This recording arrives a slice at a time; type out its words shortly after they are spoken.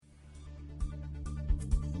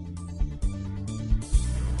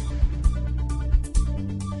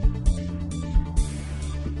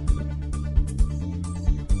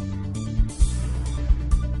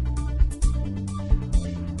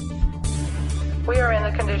we are in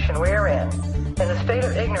the condition we are in the state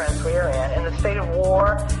of ignorance we are in the state of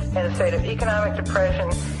war, in the state of economic depression,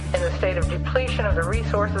 in the state of depletion of the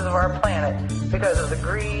resources of our planet because of the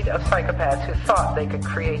greed of psychopaths who thought they could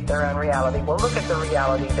create their own reality. Well, look at the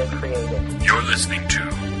reality they created. You're listening to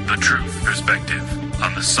The Truth Perspective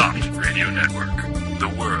on the Soft Radio Network, the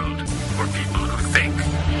world for people who think.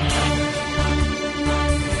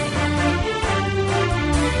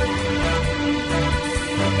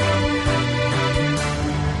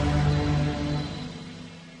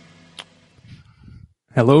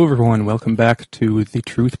 Hello everyone, welcome back to The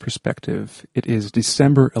Truth Perspective. It is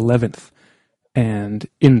December 11th, and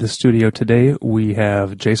in the studio today we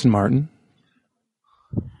have Jason Martin.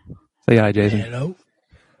 Say hi, Jason. Hello.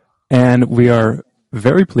 And we are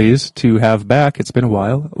very pleased to have back, it's been a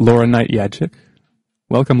while, Laura Knight-Yadchik.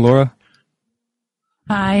 Welcome, Laura.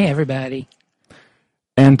 Hi, everybody.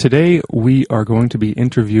 And today we are going to be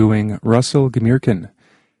interviewing Russell Gmirkin.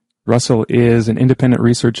 Russell is an independent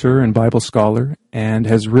researcher and Bible scholar and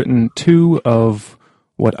has written two of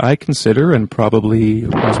what I consider, and probably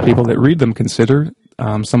most people that read them consider,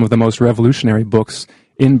 some of the most revolutionary books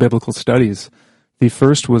in biblical studies. The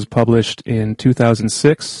first was published in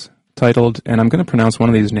 2006, titled, and I'm going to pronounce one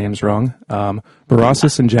of these names wrong,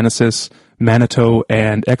 Berosus and Genesis, Manetho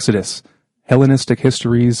and Exodus, Hellenistic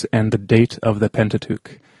Histories and the Date of the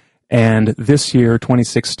Pentateuch. And this year,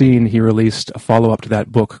 2016, he released a follow-up to that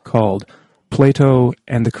book called Plato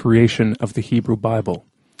and the Creation of the Hebrew Bible.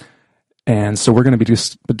 And so we're going to be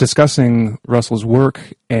discussing Russell's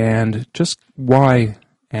work and just why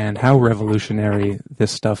and how revolutionary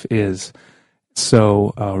this stuff is.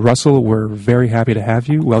 So, Russell, we're very happy to have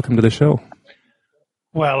you. Welcome to the show.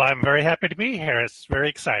 Well, I'm very happy to be here. It's very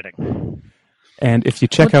exciting. And if you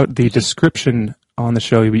check out the description on the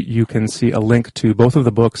show, you can see a link to both of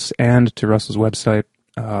the books and to Russell's website,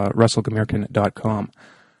 russellgmirkin.com.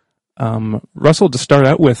 Russell, to start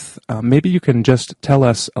out with, maybe you can just tell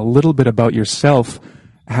us a little bit about yourself,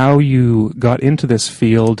 how you got into this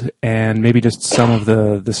field, and maybe just some of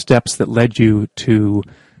the steps that led you to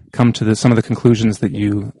come to some of the conclusions that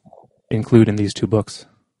you include in these two books.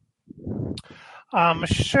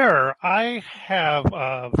 Sure. I have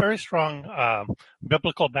a very strong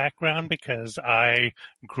biblical background because I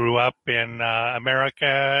grew up in America,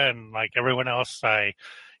 and like everyone else, I,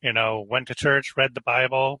 went to church, read the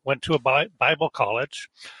Bible, went to a Bible college.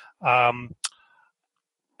 And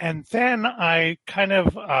then I kind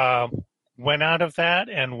of went out of that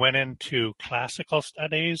and went into classical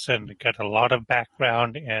studies and got a lot of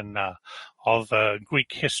background in all the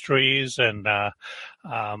Greek histories and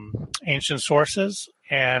ancient sources.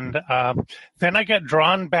 And then I got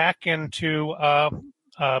drawn back into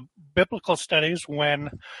biblical studies when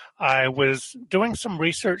I was doing some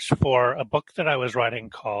research for a book that I was writing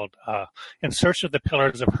called In Search of the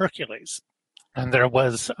Pillars of Hercules. And there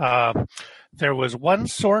was one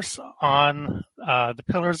source on the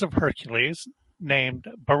Pillars of Hercules named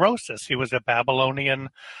Berosus. He was a Babylonian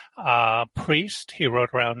priest. He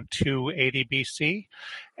wrote around 280 BC.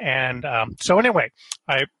 And so anyway,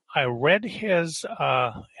 I read his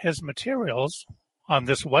materials on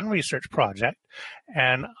this one research project,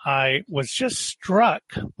 and I was just struck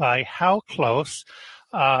by how close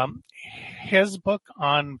his book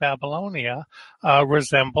on Babylonia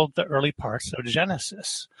resembled the early parts of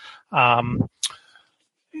Genesis.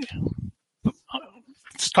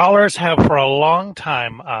 Scholars have for a long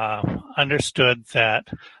time understood that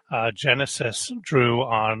Genesis drew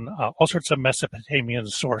on all sorts of Mesopotamian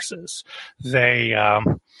sources. They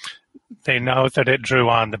know that it drew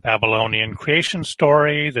on the Babylonian creation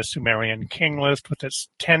story, the Sumerian king list with its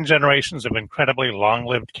 10 generations of incredibly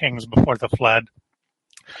long-lived kings before the flood,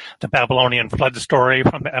 the Babylonian flood story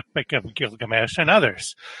from the Epic of Gilgamesh, and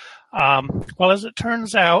others. Well, as it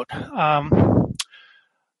turns out,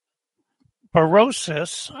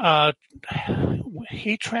 Berosus,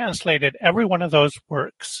 he translated every one of those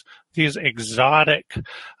works, these exotic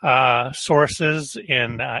sources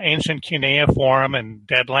in ancient cuneiform and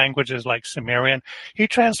dead languages like Sumerian. He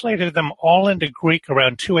translated them all into Greek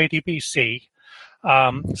around 280 BC,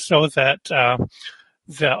 so that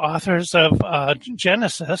the authors of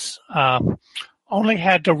Genesis only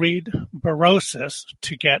had to read Berosus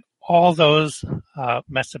to get all those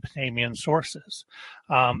Mesopotamian sources.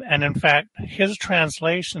 And in fact, his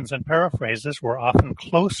translations and paraphrases were often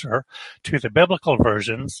closer to the biblical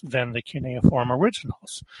versions than the cuneiform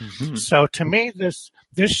originals. Mm-hmm. So to me, this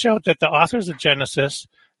showed that the authors of Genesis,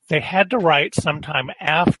 they had to write sometime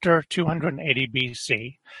after 280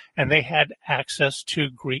 BC, and they had access to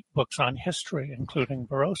Greek books on history, including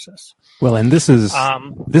Berosus. Well, and this is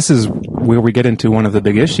where we get into one of the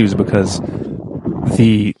big issues, because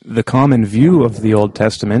the common view of the Old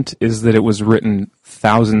Testament is that it was written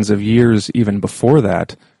thousands of years even before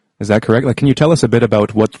that. Is that correct? Like, can you tell us a bit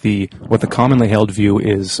about what the commonly held view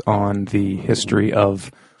is on the history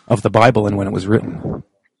of the Bible and when it was written?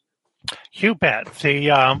 You bet.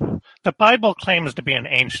 The Bible claims to be an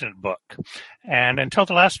ancient book, and until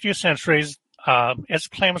the last few centuries, its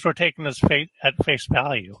claims were taken as at face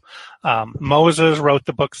value. Moses wrote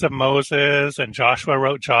the books of Moses, and Joshua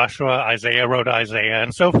wrote Joshua, Isaiah wrote Isaiah,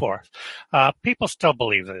 and so forth. People still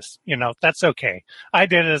believe this. That's okay. I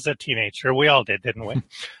did as a teenager. We all did, didn't we?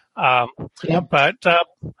 Yep. But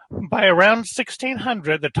by around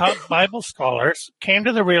 1600, the top Bible scholars came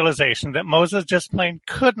to the realization that Moses just plain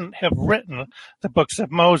couldn't have written the books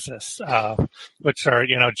of Moses, which are,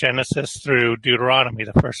 Genesis through Deuteronomy,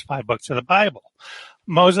 the first 5 books of the Bible.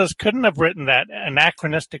 Moses couldn't have written that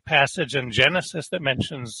anachronistic passage in Genesis that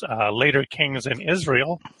mentions later kings in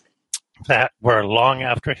Israel that were long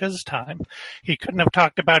after his time. He couldn't have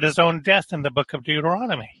talked about his own death in the book of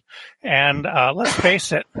Deuteronomy. And let's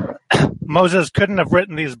face it, Moses couldn't have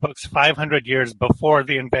written these books 500 years before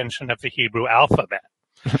the invention of the Hebrew alphabet.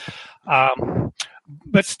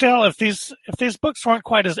 But still, if these books weren't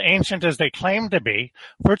quite as ancient as they claim to be,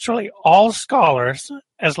 virtually all scholars,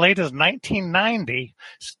 as late as 1990,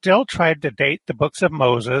 still tried to date the books of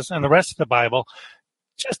Moses and the rest of the Bible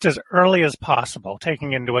just as early as possible,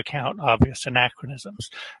 taking into account obvious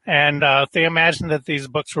anachronisms. And they imagined that these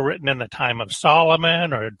books were written in the time of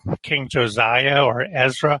Solomon or King Josiah or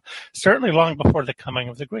Ezra, certainly long before the coming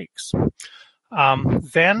of the Greeks.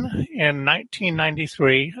 Then, in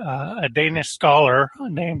 1993, a Danish scholar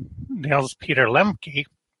named Niels Peter Lemke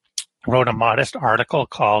wrote a modest article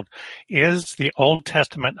called "Is the Old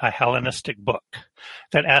Testament a Hellenistic Book?"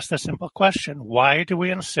 that asked the simple question, why do we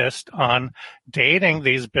insist on dating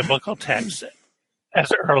these biblical texts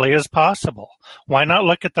as early as possible? Why not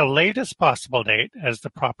look at the latest possible date as the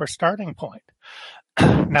proper starting point?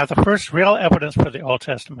 Now, the first real evidence for the Old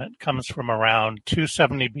Testament comes from around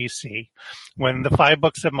 270 BC, when the 5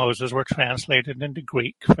 books of Moses were translated into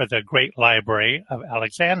Greek for the Great Library of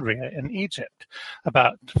Alexandria in Egypt,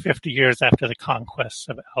 about 50 years after the conquests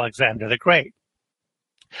of Alexander the Great.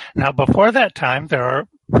 Now, before that time, there are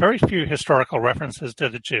very few historical references to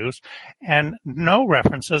the Jews and no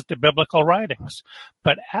references to biblical writings.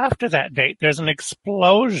 But after that date, there's an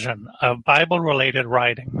explosion of Bible-related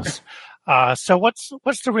writings. So what's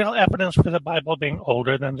the real evidence for the Bible being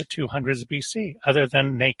older than the 200s BC, other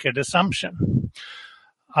than naked assumption?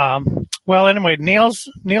 Well, anyway, Niels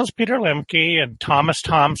Peter Lemke and Thomas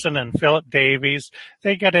Thompson and Philip Davies,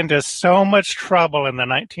 they got into so much trouble in the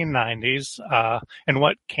 1990s in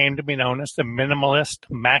what came to be known as the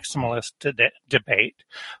minimalist-maximalist debate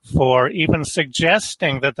for even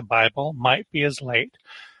suggesting that the Bible might be as late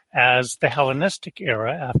as the Hellenistic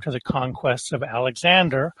era after the conquests of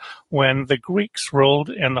Alexander, when the Greeks ruled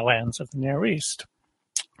in the lands of the Near East.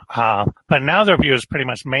 But now their view is pretty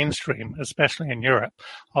much mainstream, especially in Europe,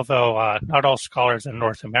 although not all scholars in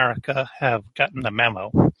North America have gotten the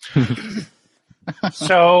memo.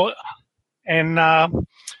 So, in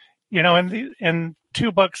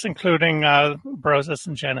 2 books, including Brosus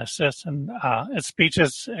and Genesis, and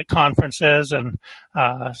speeches at conferences and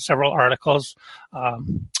several articles,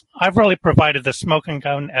 I've really provided the smoking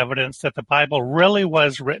gun evidence that the Bible really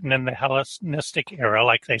was written in the Hellenistic era,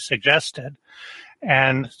 like they suggested,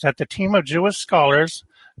 and that the team of Jewish scholars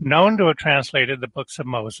known to have translated the books of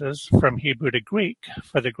Moses from Hebrew to Greek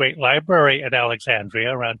for the Great Library at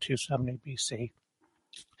Alexandria around 270 BC,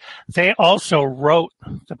 they also wrote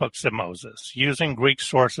the books of Moses using Greek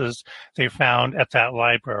sources they found at that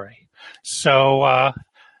library. So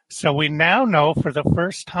we now know for the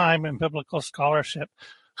first time in biblical scholarship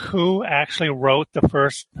who actually wrote the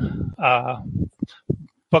first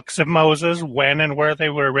books of Moses, when and where they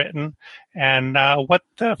were written, and what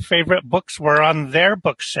the favorite books were on their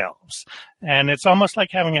bookshelves. And it's almost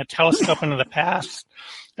like having a telescope into the past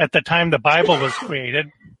at the time the Bible was created,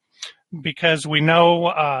 because we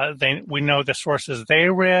know the sources they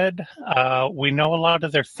read, we know a lot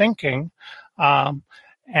of their thinking,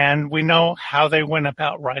 and we know how they went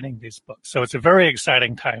about writing these books. So it's a very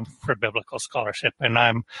exciting time for biblical scholarship, and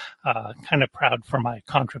I'm kind of proud for my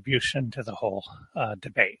contribution to the whole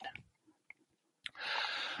debate.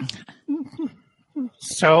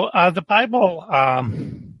 So the Bible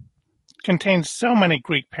contains so many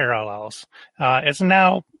Greek parallels. It's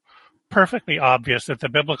now perfectly obvious that the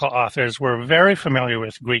biblical authors were very familiar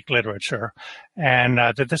with Greek literature, and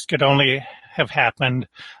that this could only have happened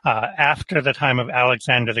after the time of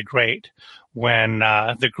Alexander the Great, when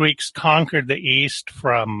the Greeks conquered the East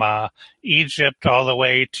from Egypt all the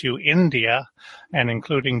way to India, and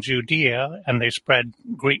including Judea, and they spread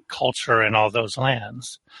Greek culture in all those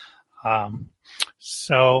lands.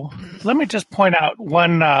 So let me just point out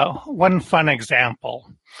one fun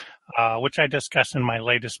example, which I discuss in my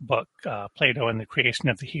latest book, Plato and the Creation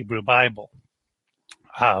of the Hebrew Bible,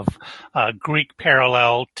 of Greek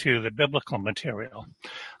parallel to the biblical material.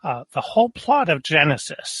 The whole plot of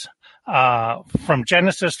Genesis, from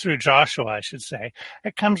Genesis through Joshua, I should say,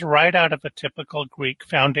 it comes right out of a typical Greek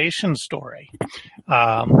foundation story,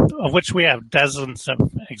 of which we have dozens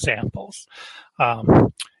of examples.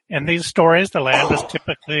 In these stories, the land is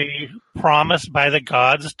typically promised by the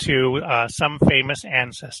gods to some famous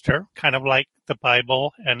ancestor, kind of like the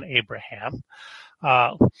Bible and Abraham.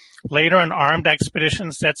 Later, an armed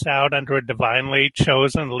expedition sets out under a divinely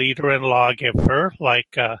chosen leader and lawgiver,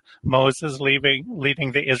 like Moses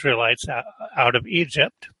leading the Israelites out of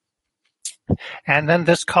Egypt. And then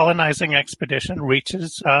this colonizing expedition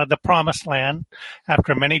reaches the Promised Land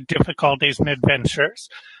after many difficulties and adventures.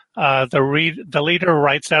 The leader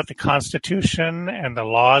writes out the Constitution and the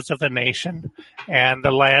laws of the nation, and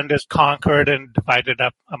the land is conquered and divided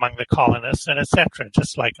up among the colonists, and etc.,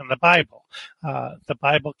 just like in the Bible. The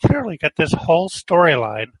Bible clearly got this whole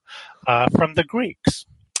storyline from the Greeks.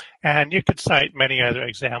 And you could cite many other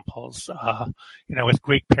examples, with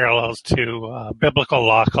Greek parallels to biblical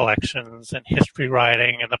law collections and history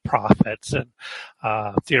writing and the prophets and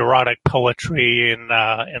the erotic poetry in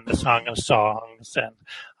the Song of Songs and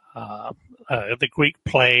the Greek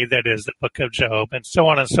play that is the Book of Job, and so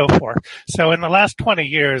on and so forth. So in the last 20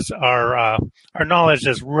 years, our knowledge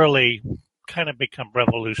has really kind of become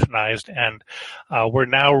revolutionized, and we're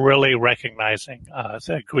now really recognizing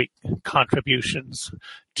the Greek contributions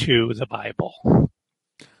to the Bible.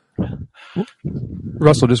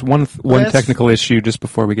 Russell, just one technical issue just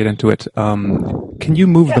before we get into it. Can you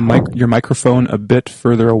move your microphone a bit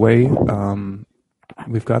further away?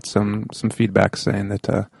 We've got some feedback saying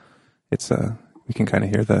that we can kind of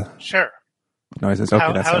hear the noises.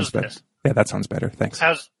 Okay, that sounds better. This? Yeah, that sounds better. Thanks.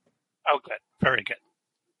 Oh, good. Very good.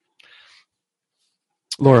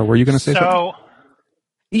 Laura, were you going to say something?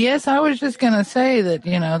 Yes, I was just going to say that,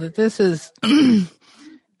 that this is,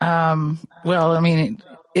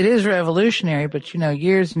 it is revolutionary, but,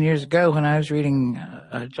 years and years ago when I was reading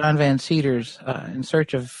John Van Ceder's In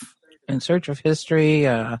Search of History,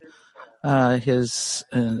 his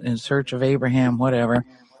In Search of Abraham, whatever,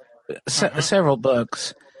 several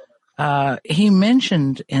books, he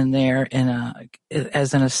mentioned in there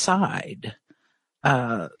as an aside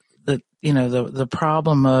the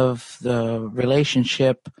problem of the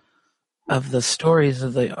relationship of the stories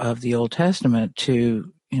of the Old Testament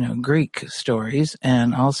to Greek stories,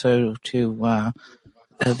 and also to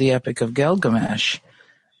the Epic of Gilgamesh,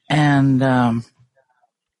 and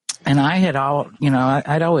I had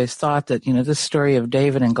I'd always thought that this story of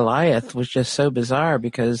David and Goliath was just so bizarre,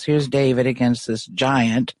 because here's David against this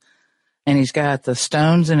giant, and he's got the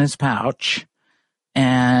stones in his pouch,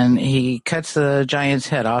 and he cuts the giant's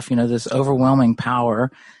head off, this overwhelming power.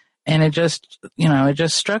 And it just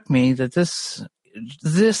struck me that this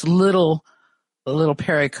little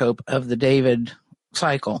pericope of the David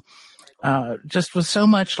cycle, just was so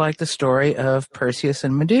much like the story of Perseus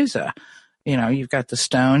and Medusa. You've got the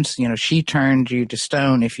stones, she turned you to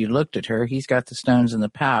stone if you looked at her. He's got the stones in the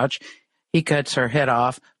pouch. He cuts her head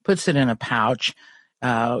off, puts it in a pouch.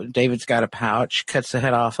 David's got a pouch, cuts the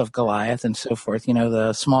head off of Goliath, and so forth,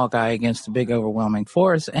 the small guy against the big overwhelming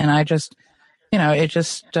force. And I just,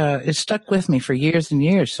 it stuck with me for years and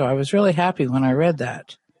years. So I was really happy when I read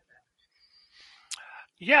that.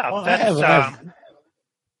 Yeah, well, that's,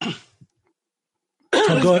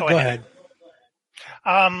 go ahead.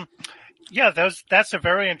 That's a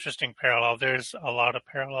very interesting parallel. There's a lot of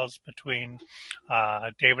parallels between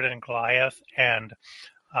David and Goliath and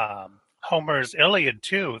Homer's Iliad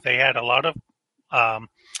too. They had a lot of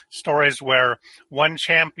stories where one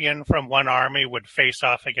champion from one army would face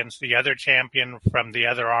off against the other champion from the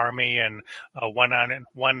other army, and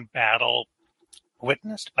one battle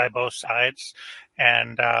witnessed by both sides.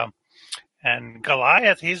 And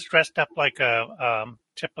Goliath, he's dressed up like a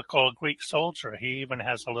typical Greek soldier. He even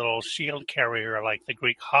has a little shield carrier like the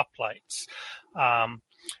Greek hoplites. And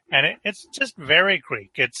it's just very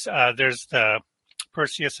Greek. It's there's the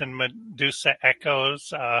Perseus and Medusa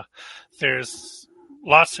echoes. There's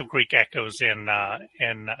lots of Greek echoes in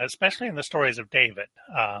especially in the stories of David.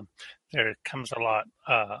 There comes a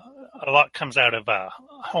lot comes out of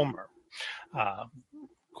Homer.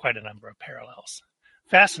 Quite a number of parallels.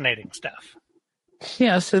 Fascinating stuff.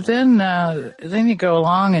 Yeah, so then you go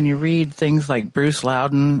along and you read things like Bruce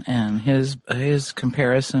Loudon and his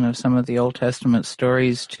comparison of some of the Old Testament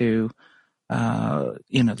stories to,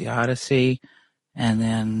 the Odyssey, and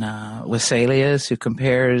then Wesalius, who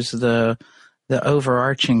compares the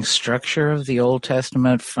overarching structure of the Old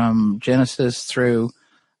Testament from Genesis through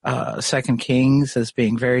Second Kings as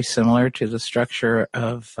being very similar to the structure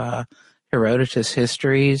of Herodotus'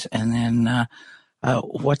 histories, and then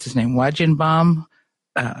what's his name, Wagenbaum,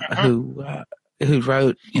 who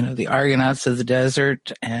wrote, the Argonauts of the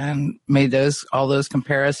Desert, and made all those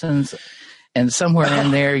comparisons. And somewhere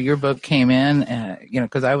in there, your book came in,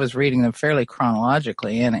 because I was reading them fairly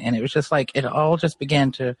chronologically, and it was just like it all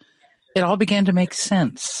began to make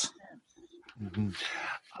sense. Mm-hmm.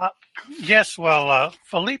 Yes, well,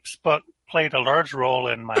 Philippe's book played a large role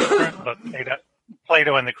in my current book,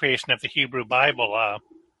 Plato and the Creation of the Hebrew Bible.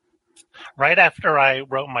 Right after I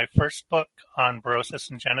wrote my first book on Berosus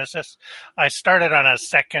and Genesis, I started on a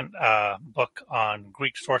second book on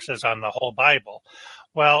Greek sources on the whole Bible.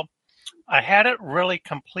 Well, I had it really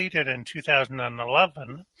completed in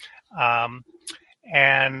 2011,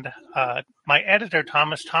 and my editor,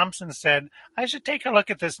 Thomas Thompson, said, I should take a look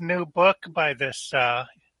at this new book by this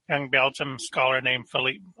young Belgian scholar named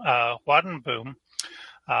Philippe Wadenboom,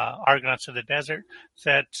 Argonauts of the Desert,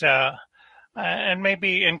 that and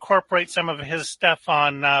maybe incorporate some of his stuff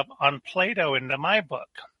on Plato into my book.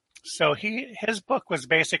 So his book was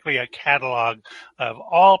basically a catalog of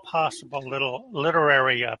all possible little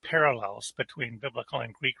literary parallels between biblical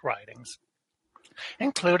and Greek writings,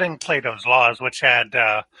 including Plato's Laws, which had,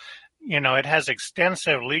 it has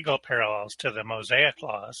extensive legal parallels to the Mosaic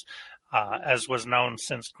Laws, as was known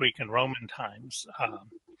since Greek and Roman times.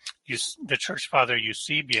 The church father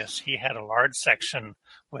Eusebius, he had a large section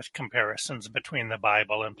with comparisons between the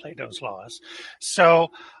Bible and Plato's Laws. So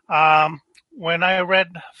when I read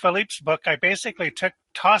Philippe's book, I basically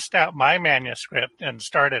tossed out my manuscript and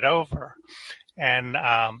started over. And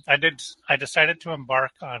I decided to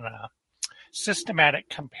embark on a systematic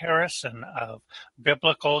comparison of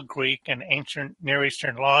biblical, Greek, and ancient Near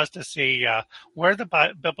Eastern laws to see where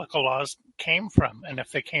the biblical laws came from, and if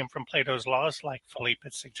they came from Plato's Laws, like Philippe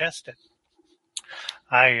had suggested.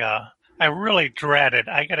 I really dreaded,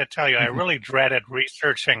 I got to tell you, I really dreaded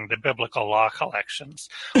researching the biblical law collections,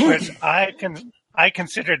 which I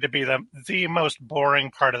considered to be the most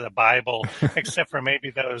boring part of the Bible, except for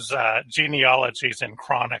maybe those genealogies and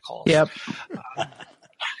chronicles. Yep.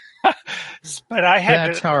 But I had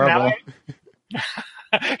That's horrible.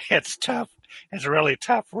 It's tough. It's really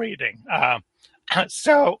tough reading.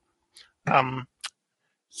 So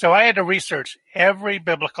I had to research every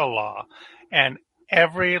biblical law and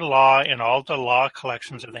every law in all the law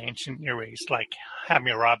collections of the ancient Near East, like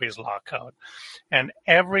Hammurabi's Law Code, and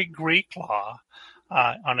every Greek law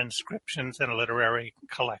on inscriptions and literary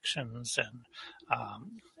collections and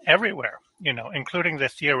everywhere, including the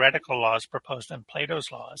theoretical laws proposed in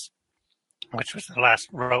Plato's Laws, which was the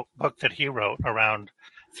last book that he wrote around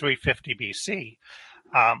 350 BC.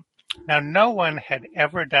 Now, no one had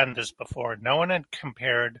ever done this before. No one had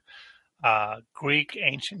compared Greek,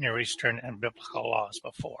 ancient Near Eastern, and biblical laws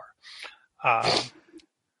before.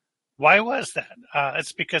 Why was that?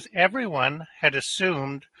 It's because everyone had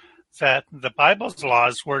assumed that the Bible's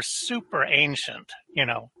laws were super ancient,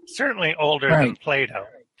 certainly older than Plato.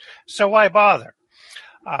 So why bother?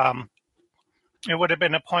 It would have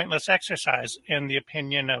been a pointless exercise in the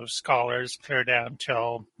opinion of scholars clear down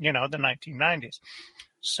till, the 1990s.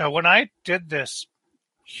 So when I did this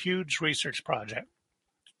huge research project,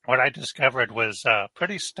 what I discovered was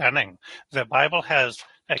pretty stunning. The Bible has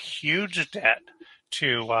a huge debt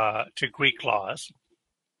to Greek laws,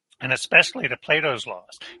 and especially to Plato's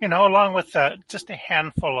laws, along with just a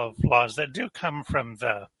handful of laws that do come from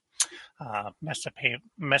the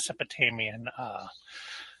Mesopotamian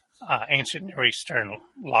ancient Near Eastern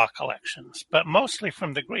law collections, but mostly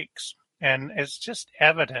from the Greeks. And it's just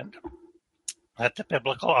evident that the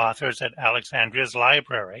biblical authors at Alexandria's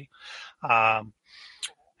library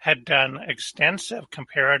had done extensive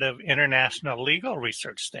comparative international legal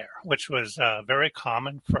research there, which was very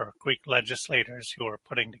common for Greek legislators who were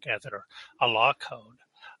putting together a law code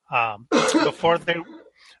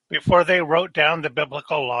before they wrote down the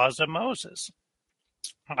biblical laws of Moses.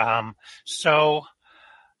 So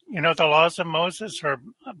The laws of Moses are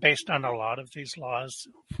based on a lot of these laws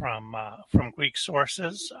from Greek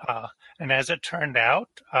sources. And as it turned out,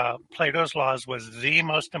 Plato's Laws was the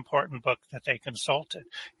most important book that they consulted.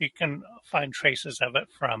 You can find traces of it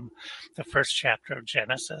from the first chapter of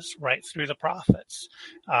Genesis right through the prophets.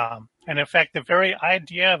 And in fact, the very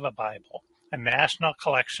idea of a Bible, a national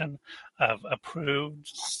collection of approved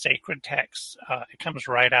sacred texts, it comes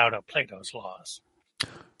right out of Plato's Laws.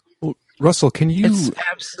 Russell, can you... It's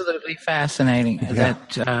absolutely fascinating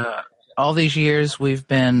that all these years we've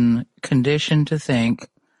been conditioned to think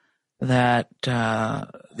that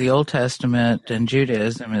the Old Testament and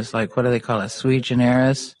Judaism is like, what do they call it, sui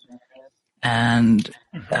generis? And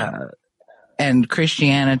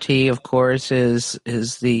Christianity, of course, is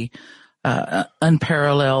the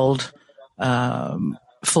unparalleled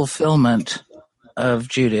fulfillment of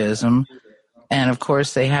Judaism. And, of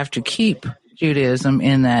course, they have to keep Judaism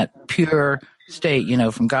in that pure state,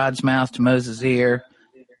 from God's mouth to Moses' ear,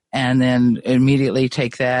 and then immediately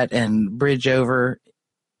take that and bridge over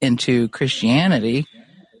into Christianity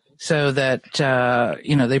so that,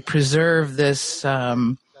 they preserve this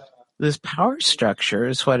this power structure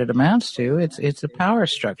is what it amounts to. It's a power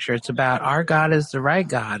structure. It's about our God is the right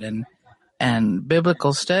God, and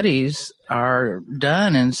biblical studies are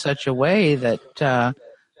done in such a way that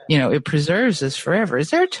it preserves this forever. Is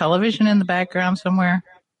there a television in the background somewhere?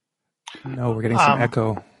 No, we're getting some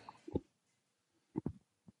echo.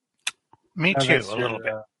 Me too, a little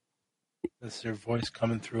bit. That's their voice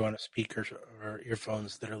coming through on a speaker or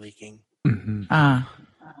earphones that are leaking. Mm-hmm.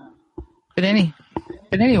 But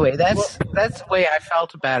anyway, that's the way I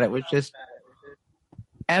felt about it. Was just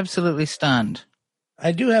absolutely stunned.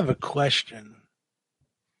 I do have a question.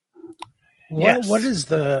 Yes. What is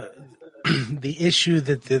the issue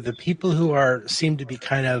that the people who seem to be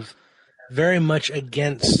kind of very much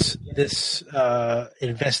against this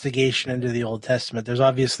investigation into the Old Testament? There's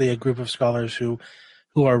obviously a group of scholars who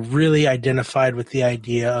are really identified with the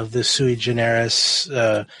idea of the sui generis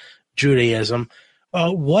Judaism.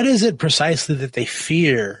 What is it precisely that they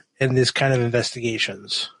fear in this kind of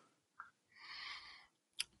investigations?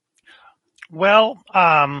 Well,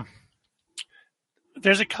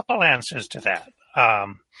 there's a couple answers to that.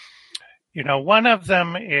 One of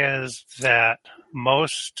them is that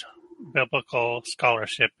most biblical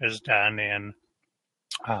scholarship is done in,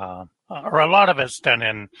 or a lot of it's done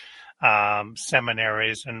in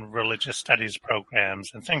seminaries and religious studies programs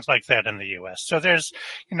and things like that in the U.S. So there's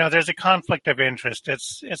a conflict of interest.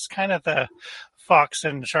 It's kind of the fox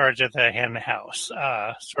in charge of the hen house,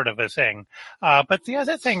 sort of a thing. But the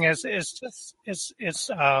other thing is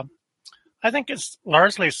I think it's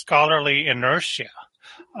largely scholarly inertia.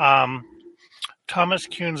 Thomas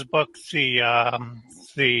Kuhn's book,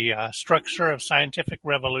 the Structure of Scientific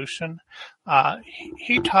Revolution,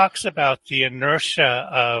 he talks about the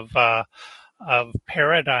inertia of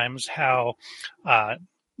paradigms, how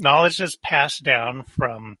knowledge is passed down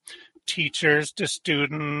from teachers to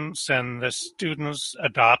students, and the students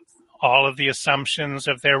adopt all of the assumptions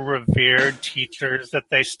of their revered teachers that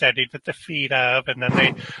they studied at the feet of, and then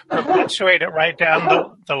they perpetuate it right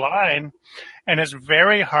down the line. And it's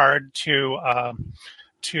very hard to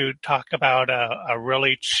talk about a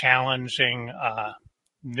really challenging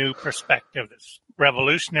new perspective that's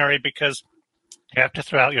revolutionary, because you have to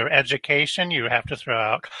throw out your education, you have to throw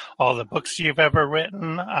out all the books you've ever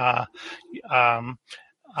written.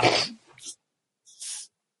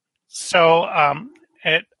 So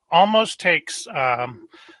it almost takes, a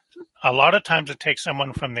lot of times it takes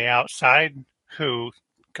someone from the outside who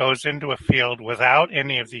goes into a field without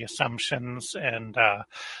any of the assumptions and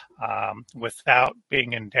without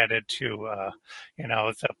being indebted to,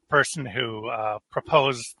 the person who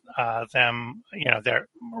proposed them,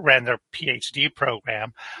 ran their PhD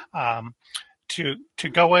program, to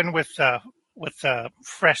go in with a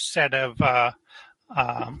fresh set of,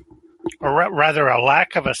 or rather a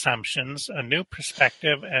lack of assumptions, a new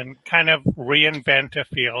perspective, and kind of reinvent a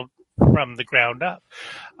field from the ground up.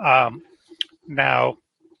 Now,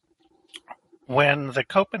 when the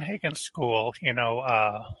Copenhagen School,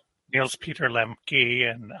 Niels Peter Lemke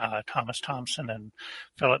and Thomas Thompson and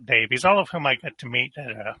Philip Davies, all of whom I got to meet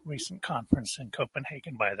at a recent conference in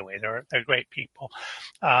Copenhagen, by the way, they're great people.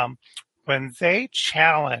 When they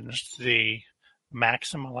challenged the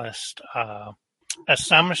maximalist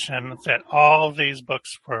assumption that all these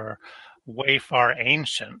books were way far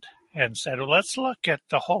ancient, and said, well, let's look at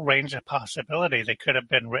the whole range of possibility. They could have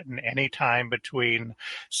been written any time between,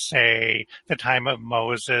 say, the time of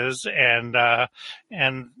Moses and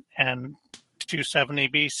 270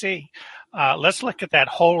 BC. let's look at that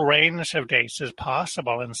whole range of dates as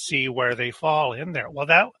possible and see where they fall in there.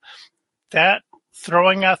 Well, that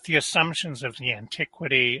throwing out the assumptions of the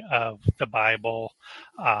antiquity of the Bible,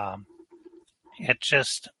 it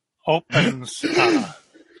just opens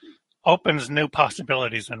new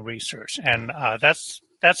possibilities in research, and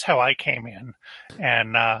that's how I came in,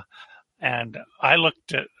 and I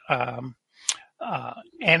looked at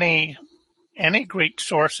any Greek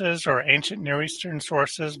sources or ancient Near Eastern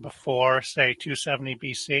sources before, say, 270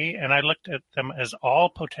 BC, and I looked at them as all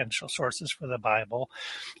potential sources for the Bible,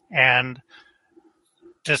 and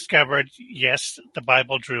discovered, yes, the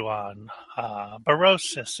Bible drew on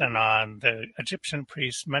Berosus and on the Egyptian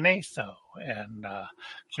priest Manetho and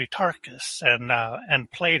Plutarchus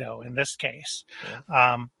and Plato in this case.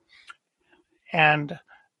 Yeah.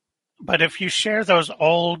 But if you share those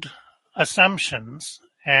old assumptions,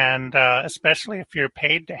 and especially if you're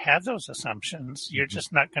paid to have those assumptions, you're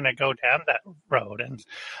just not going to go down that road. And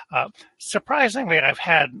surprisingly, I've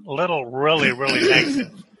had little really, really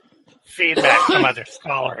negative feedback from other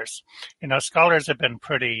scholars. Scholars have been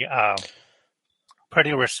pretty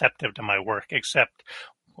receptive to my work, except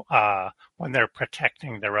when they're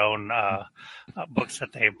protecting their own books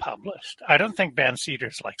that they've published. I don't think Van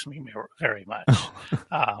Cedars likes me very much.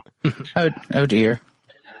 Oh dear.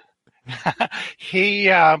 He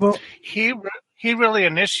really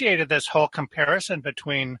initiated this whole comparison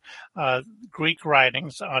between Greek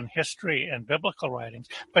writings on history and biblical writings,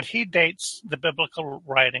 but he dates the biblical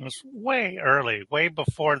writings way early, way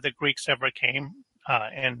before the Greeks ever came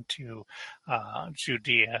into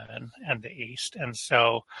Judea and the East. And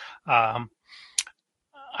so I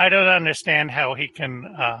don't understand how he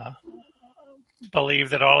can believe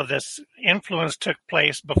that all of this influence took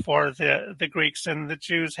place before the Greeks and the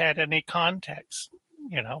Jews had any context,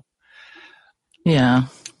 Yeah.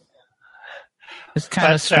 It's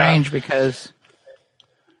kind of strange because...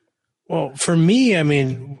 Well, for me, I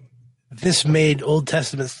mean, this made Old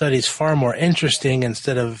Testament studies far more interesting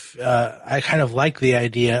instead of... I kind of like the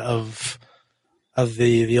idea of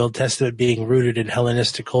the Old Testament being rooted in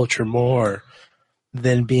Hellenistic culture more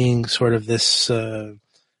than being sort of this...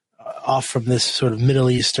 off from this sort of Middle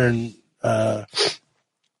Eastern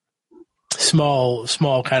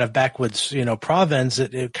small kind of backwoods, province.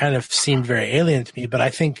 It kind of seemed very alien to me, but I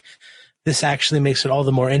think this actually makes it all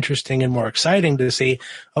the more interesting and more exciting to say,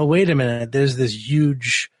 oh, wait a minute, there's this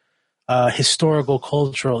huge historical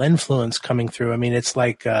cultural influence coming through. I mean, it's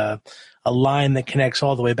like a line that connects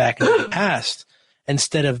all the way back into the past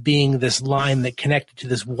instead of being this line that connected to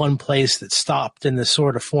this one place that stopped in this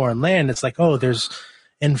sort of foreign land. It's like, oh, there's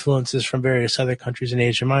influences from various other countries in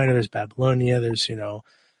Asia Minor. There's Babylonia. There's,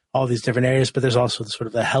 all these different areas, but there's also sort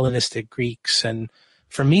of the Hellenistic Greeks. And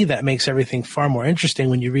for me, that makes everything far more interesting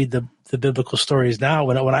when you read the biblical stories now.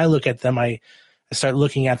 When I look at them, I start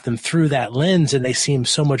looking at them through that lens, and they seem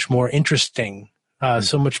so much more interesting,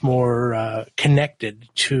 so much more connected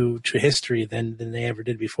to history than they ever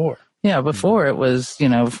did before. Yeah, before it was,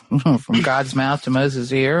 from God's mouth to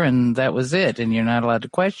Moses' ear, and that was it. And you're not allowed to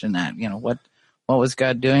question that. What was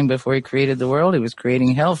God doing before he created the world? He was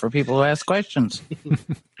creating hell for people who ask questions.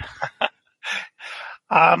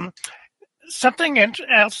 Something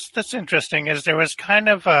else that's interesting is there was kind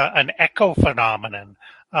of an echo phenomenon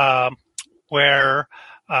where,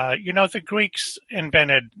 the Greeks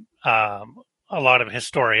invented a lot of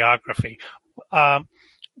historiography.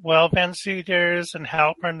 Van Cedars and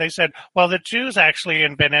Halpern, they said, well, the Jews actually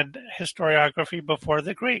invented historiography before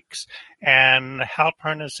the Greeks. And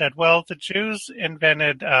Halpern has said, well, the Jews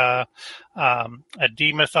invented a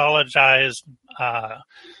demythologized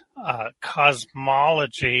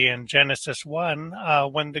cosmology in Genesis 1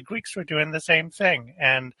 when the Greeks were doing the same thing.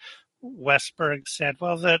 And Westberg said,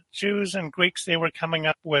 well, the Jews and Greeks, they were coming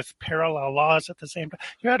up with parallel laws at the same time.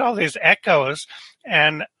 You had all these echoes,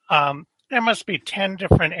 and there must be 10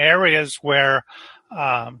 different areas where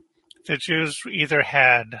the Jews either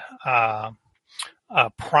had a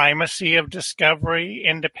primacy of discovery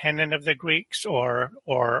independent of the Greeks or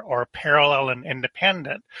parallel and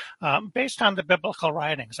independent based on the biblical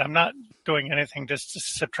writings. I'm not doing anything to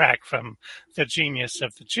subtract from the genius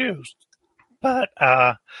of the Jews, but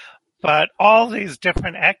all these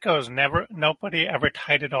different echoes, nobody ever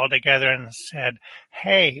tied it all together and said,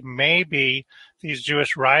 hey, maybe these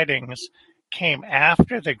Jewish writings came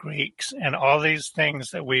after the Greeks, and all these things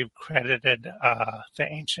that we've credited the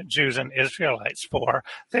ancient Jews and Israelites for,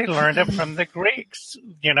 they learned it from the Greeks.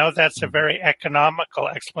 That's a very economical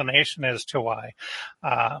explanation as to why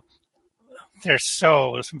they're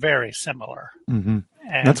so very similar. Mm-hmm.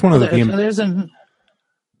 And that's one of the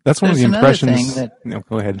impressions.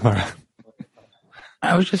 Go ahead, Laura.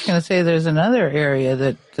 I was just going to say there's another area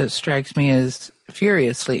that strikes me as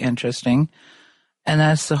furiously interesting, and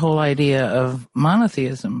that's the whole idea of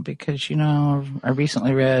monotheism. Because, I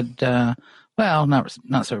recently read, not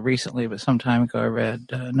so recently, but some time ago, I read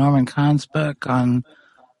Norman Kahn's book on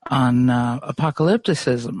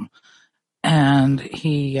apocalypticism, and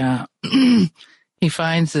he he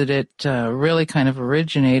finds that it really kind of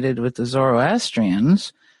originated with the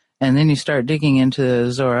Zoroastrians. And then you start digging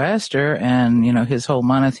into Zoroaster and, his whole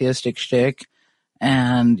monotheistic shtick.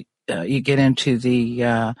 And you get into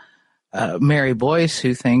the Mary Boyce,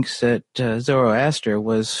 who thinks that Zoroaster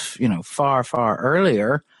was, far, far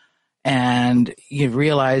earlier. And you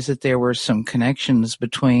realize that there were some connections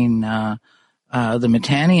between the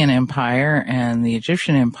Mitannian Empire and the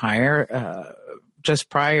Egyptian Empire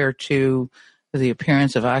just prior to the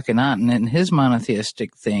appearance of Akhenaten and his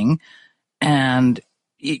monotheistic thing. And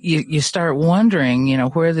you start wondering,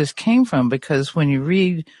 where this came from, because when you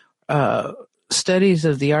read studies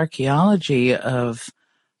of the archaeology of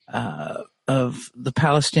the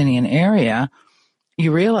Palestinian area,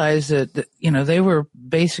 you realize that they were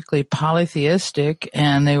basically polytheistic,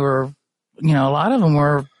 and they were, a lot of them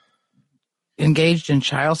were engaged in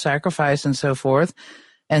child sacrifice and so forth.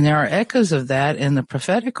 And there are echoes of that in the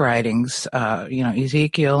prophetic writings,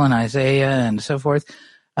 Ezekiel and Isaiah and so forth,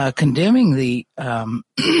 condemning the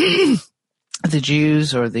the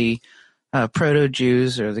Jews or the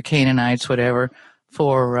proto-Jews or the Canaanites, whatever,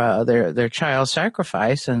 for their child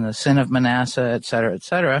sacrifice and the sin of Manasseh, et cetera, et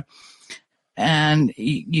cetera. And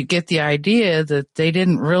you get the idea that they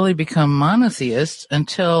didn't really become monotheists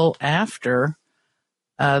until after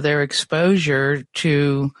their exposure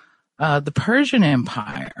to the Persian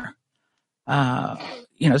Empire.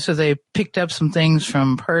 So they picked up some things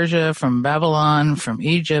from Persia, from Babylon, from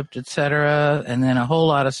Egypt, etc., and then a whole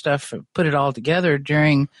lot of stuff, put it all together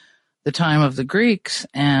during the time of the Greeks,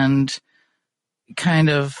 and kind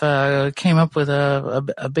of came up with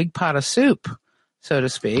a big pot of soup, so to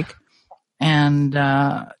speak. And,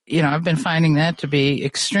 I've been finding that to be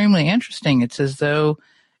extremely interesting. It's as though,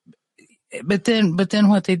 but then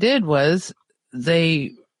what they did was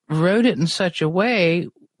they wrote it in such a way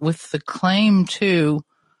with the claim to,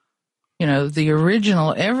 the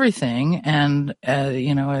original everything. And,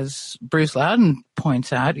 as Bruce Loudon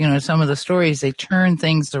points out, some of the stories, they turn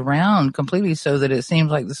things around completely so that it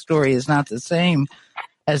seems like the story is not the same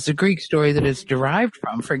as the Greek story that it's derived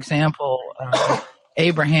from. For example,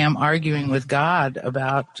 Abraham arguing with God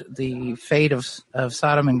about the fate of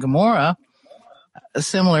Sodom and Gomorrah,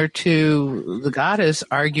 similar to the goddess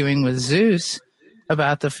arguing with Zeus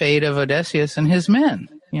about the fate of Odysseus and his men.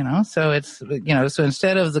 So it's, so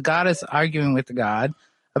instead of the goddess arguing with the god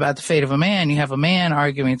about the fate of a man, you have a man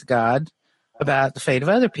arguing with God about the fate of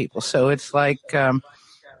other people. So it's like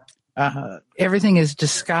everything is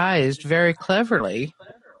disguised very cleverly,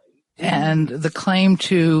 and the claim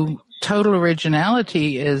to total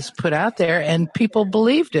originality is put out there, and people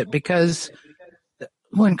believed it because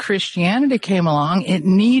when Christianity came along, it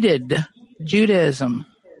needed Judaism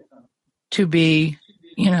to be,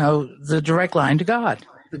 the direct line to God,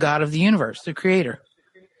 the God of the universe, the creator.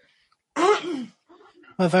 Well,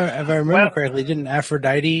 if I remember correctly, didn't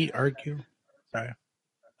Aphrodite argue? Sorry.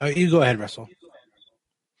 You go ahead, Russell.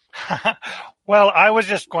 Well, I was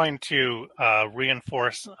just going to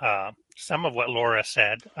reinforce some of what Laura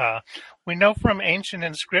said. We know from ancient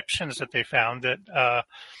inscriptions that they found that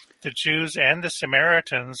the Jews and the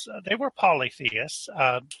Samaritans, they were polytheists.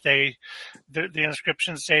 The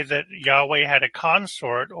inscriptions say that Yahweh had a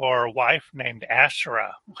consort or wife named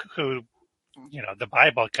Asherah, who, the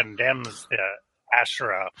Bible condemns the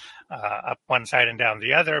Asherah up one side and down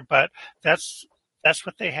the other, but that's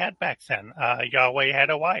what they had back then. Yahweh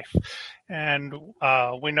had a wife. And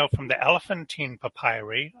we know from the Elephantine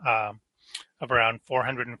papyri of around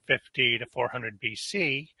 450 to 400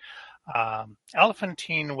 BC,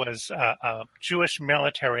 Elephantine was a Jewish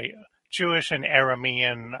and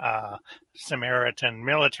Aramean Samaritan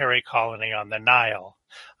military colony on the Nile,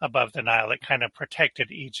 above the Nile. It kind of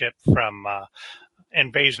protected Egypt from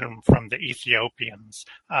invasion from the Ethiopians.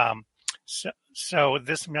 So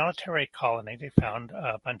this military colony, they found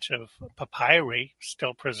a bunch of papyri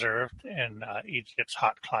still preserved in Egypt's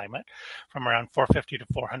hot climate from around 450 to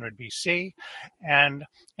 400 BC. And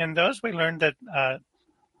in those, we learned that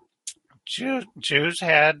Jews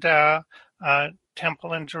had a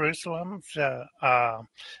temple in Jerusalem.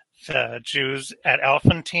 The Jews at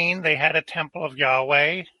Elephantine, they had a temple of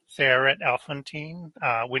Yahweh there at Elephantine.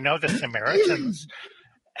 We know the Samaritans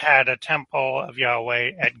had a temple of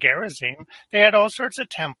Yahweh at Gerizim. They had all sorts of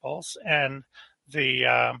temples, and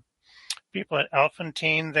the people at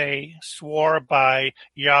Elephantine, they swore by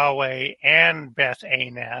Yahweh and Beth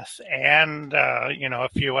Anath and, a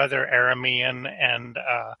few other Aramean and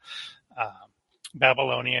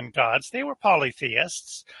Babylonian gods. They were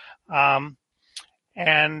polytheists. Around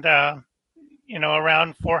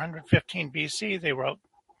 415 BC, they wrote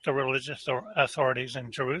the religious authorities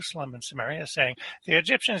in Jerusalem and Samaria saying, the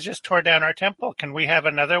Egyptians just tore down our temple. Can we have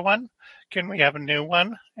another one? Can we have a new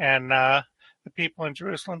one? And the people in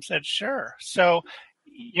Jerusalem said, sure. So,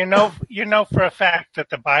 for a fact that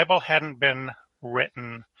the Bible hadn't been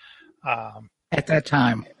written at that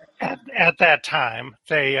time. At that time,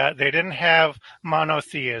 they didn't have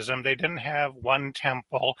monotheism. They didn't have one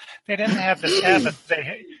temple. They didn't have the Sabbath.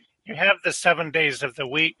 You have the 7 days of the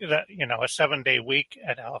week, a 7-day week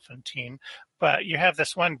at Elephantine, but you have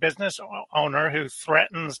this one business owner who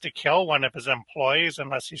threatens to kill one of his employees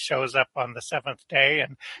unless he shows up on the seventh day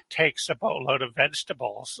and takes a boatload of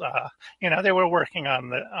vegetables. They were working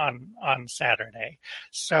on Saturday.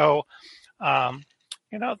 So, the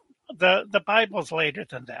Bible's later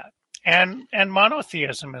than that. And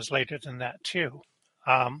monotheism is later than that too.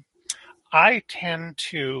 I tend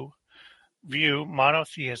to view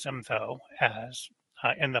monotheism, though, as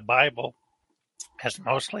in the Bible, as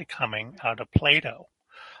mostly coming out of Plato.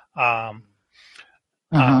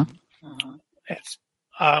 It's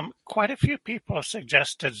quite a few people have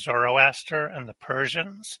suggested Zoroaster and the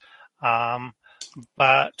Persians,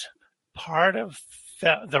 but part of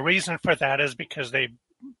the reason for that is because they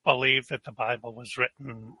believe that the Bible was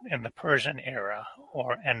written in the Persian era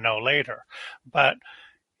and no later. But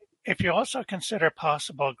if you also consider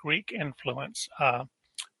possible Greek influence,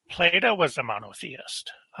 Plato was a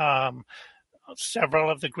monotheist.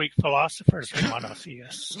 Several of the Greek philosophers were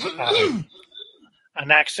monotheists.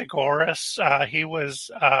 Anaxagoras, he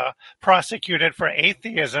was prosecuted for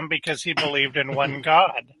atheism because he believed in one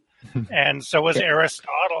God. And so was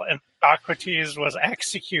Aristotle, and Socrates was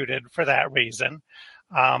executed for that reason.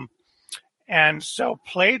 And so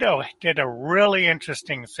Plato did a really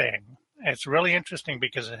interesting thing. It's really interesting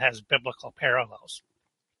because it has biblical parallels.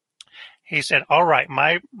 He said, all right,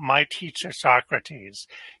 my teacher Socrates,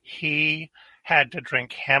 he had to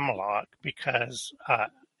drink hemlock because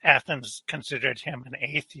Athens considered him an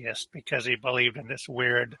atheist because he believed in this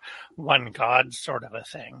weird one God sort of a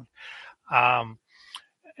thing,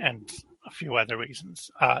 and a few other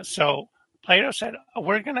reasons. So Plato said,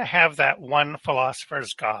 we're going to have that one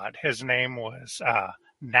philosopher's God. His name was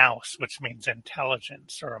nous, which means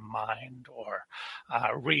intelligence or mind or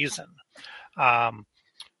reason. We're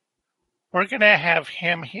going to have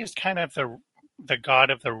him. He's kind of the god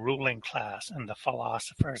of the ruling class and the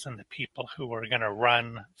philosophers and the people who are going to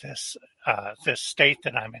run this state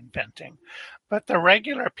that I'm inventing. But the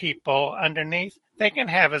regular people underneath, they can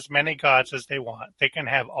have as many gods as they want. They can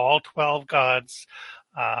have all 12 gods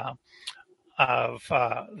of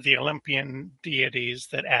the Olympian deities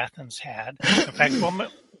that Athens had. In fact,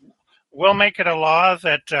 we'll make it a law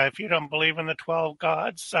that if you don't believe in the 12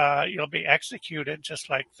 gods, you'll be executed just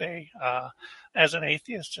like they, as an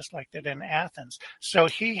atheist, just like they did in Athens. So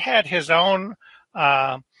he had his own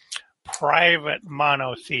private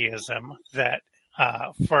monotheism that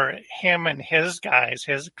for him and his guys,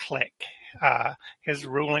 his clique, his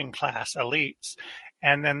ruling class elites.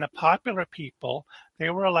 And then the popular people, they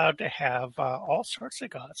were allowed to have all sorts of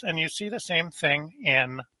gods. And you see the same thing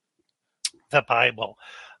in the Bible.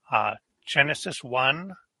 Genesis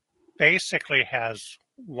 1 basically has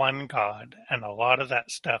one God, and a lot of that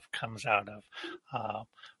stuff comes out of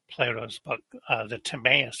Plato's book, the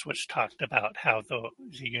Timaeus, which talked about how the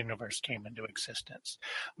universe came into existence.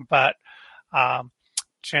 But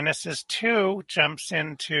Genesis 2 jumps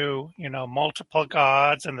into, multiple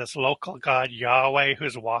gods and this local god Yahweh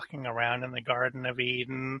who's walking around in the Garden of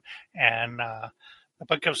Eden. And the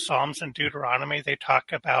book of Psalms and Deuteronomy, they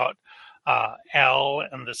talk about El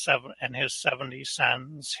and his 70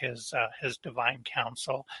 sons, his divine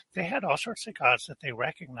council. They had all sorts of gods that they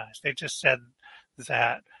recognized. They just said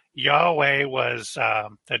that Yahweh was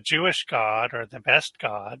the Jewish God or the best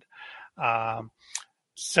God.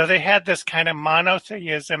 So they had this kind of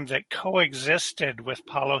monotheism that coexisted with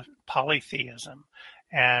polytheism.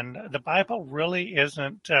 And the Bible really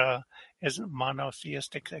isn't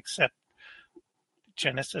monotheistic except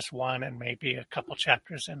Genesis 1 and maybe a couple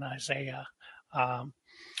chapters in Isaiah.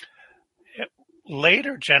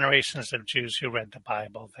 Later generations of Jews who read the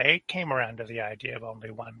Bible, they came around to the idea of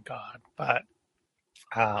only one God. But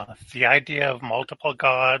the idea of multiple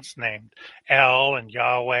gods named El and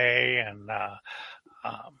Yahweh and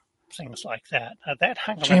things like that, that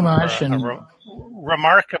hung around for a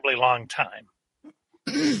remarkably long time.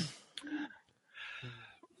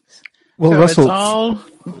 Well, So Russell, it's all.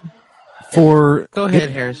 Go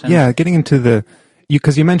ahead, Harrison. Yeah, getting into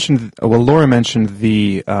because you mentioned, well, Laura mentioned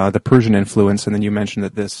the Persian influence, and then you mentioned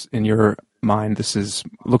that this, in your mind,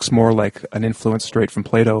 looks more like an influence straight from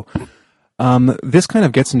Plato. This kind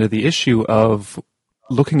of gets into the issue of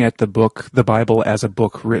looking at the Bible, as a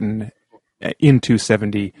book written in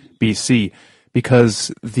 270 BC,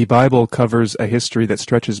 because the Bible covers a history that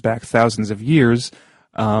stretches back thousands of years,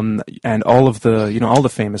 and all of all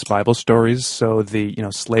the famous Bible stories. So the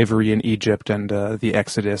slavery in Egypt and the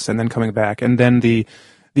Exodus, and then coming back, and then the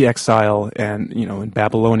exile, and in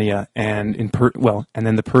Babylonia, and and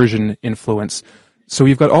then the Persian influence. So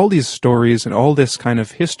you've got all these stories and all this kind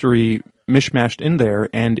of history mishmashed in there,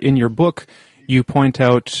 and in your book you point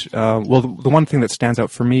out, the one thing that stands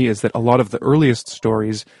out for me is that a lot of the earliest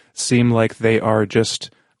stories seem like they are just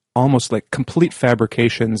almost like complete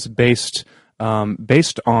fabrications based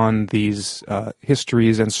on these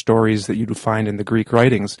histories and stories that you'd find in the Greek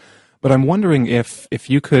writings. But I'm wondering if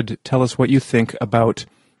you could tell us what you think about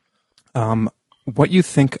the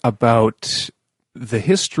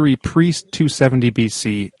history pre-270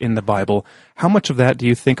 BC in the Bible. How much of that do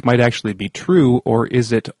you think might actually be true, or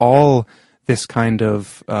is it all this kind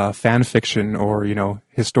of fan fiction or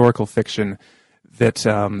historical fiction that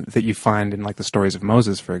you find in like the stories of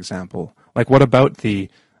Moses, for example? Like, what about the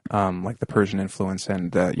Persian influence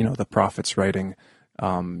and the prophets writing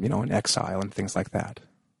in exile and things like that?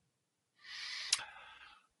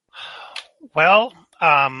 Well,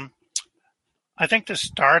 I think the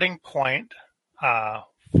starting point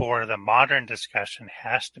for the modern discussion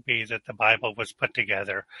has to be that the Bible was put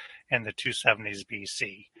together in the 270s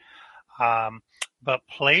BC. But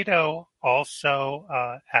Plato also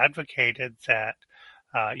advocated that,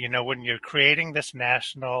 when you're creating this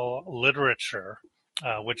national literature,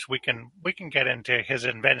 which we can get into his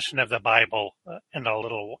invention of the Bible in a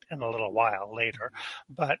little while later.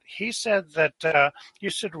 But he said that you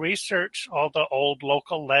should research all the old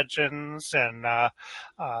local legends and the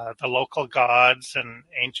local gods and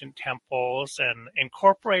ancient temples, and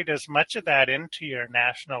incorporate as much of that into your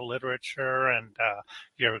national literature and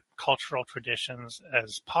your cultural traditions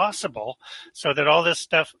as possible, so that all this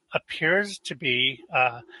stuff appears to be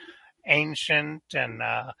ancient and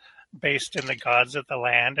based in the gods of the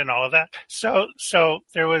land and all of that. So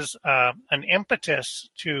there was an impetus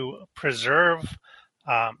to preserve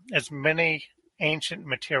as many ancient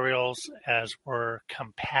materials as were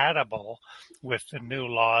compatible with the new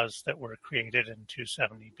laws that were created in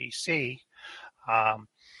 270 BC,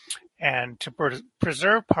 and to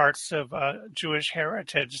preserve parts of Jewish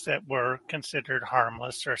heritage that were considered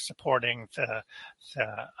harmless or supporting the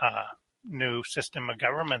new system of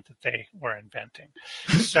government that they were inventing.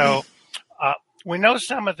 So we know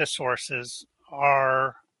some of the sources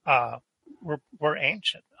were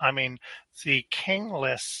ancient. I mean, the king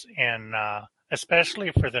lists in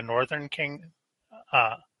especially for the northern kingdom,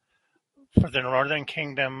 I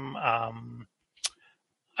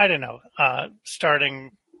don't know,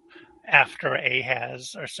 starting after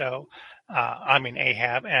Ahaz or so.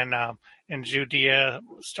 Ahab, and in Judea,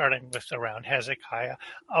 starting with around Hezekiah.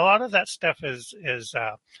 A lot of that stuff is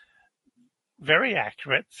very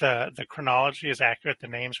accurate. The chronology is accurate. The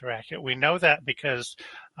names are accurate. We know that because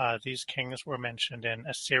these kings were mentioned in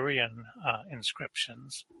Assyrian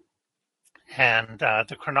inscriptions, and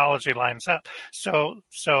the chronology lines up. So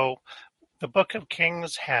the Book of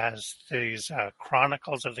Kings has these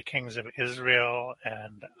chronicles of the kings of Israel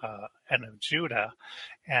and of Judah,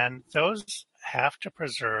 and those have to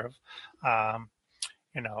preserve,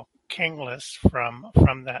 king lists from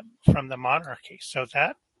the monarchy. So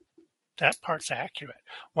that part's accurate.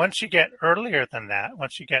 Once you get earlier than that,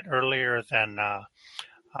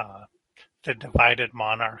 the divided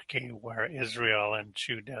monarchy where Israel and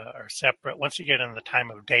Judah are separate, once you get in the time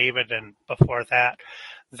of David and before that,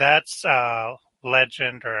 that's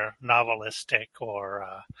legend or novelistic,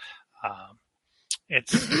 or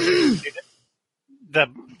it's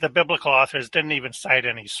the biblical authors didn't even cite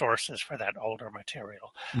any sources for that older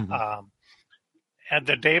material. Mm-hmm. And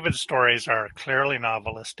the David stories are clearly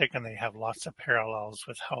novelistic, and they have lots of parallels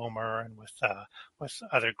with Homer and with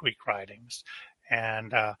other Greek writings.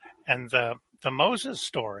 And the Moses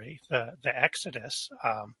story, the Exodus,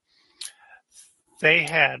 they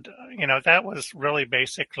had, that was really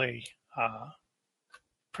basically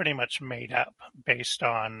pretty much made up based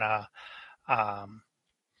on an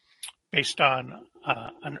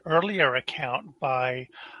earlier account by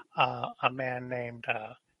a man named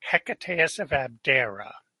Hecataeus of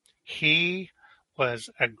Abdera. He was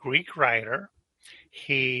a Greek writer.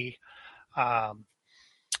 He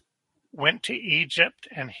went to Egypt,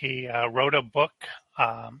 and he wrote a book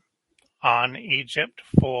on Egypt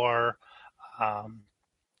for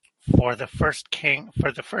the first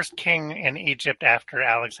king in Egypt after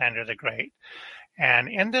Alexander the Great. And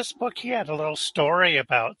in this book, he had a little story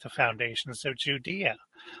about the foundations of Judea.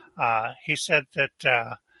 He said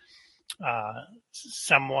that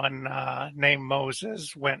someone named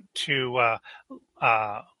Moses went to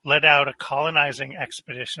led out a colonizing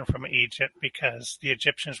expedition from Egypt because the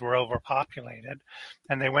Egyptians were overpopulated,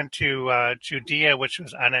 and they went to Judea, which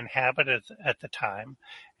was uninhabited at the time,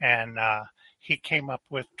 and he came up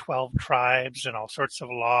with 12 tribes and all sorts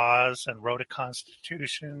of laws and wrote a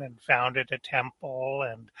constitution and founded a temple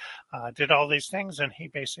and did all these things. And he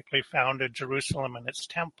basically founded Jerusalem and its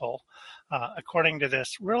temple according to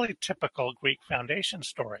this really typical Greek foundation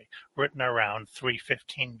story written around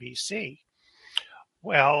 315 BC.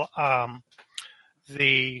 Well,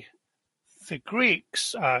 the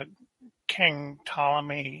Greeks, King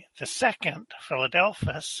Ptolemy II,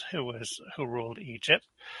 Philadelphus, who ruled Egypt,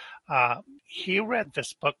 he read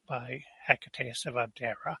this book by Hecataeus of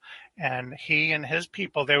Abdera, and he and his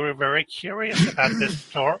people, they were very curious about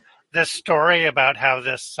this story about how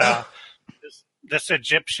this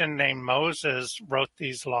Egyptian named Moses wrote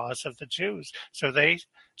these laws of the Jews. So they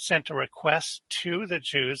sent a request to the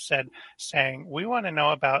Jews saying, we want to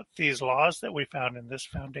know about these laws that we found in this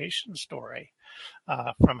foundation story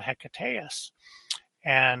from Hecataeus.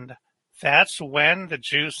 And that's when the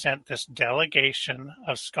Jews sent this delegation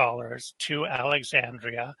of scholars to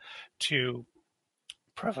Alexandria to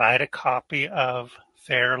provide a copy of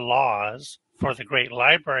their laws for the Great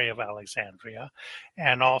Library of Alexandria.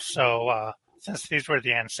 And also, since these were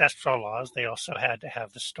the ancestral laws, they also had to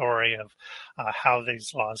have the story of how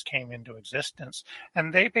these laws came into existence.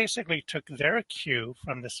 And they basically took their cue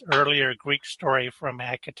from this earlier Greek story from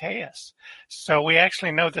Hecataeus. So we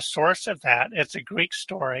actually know the source of that. It's a Greek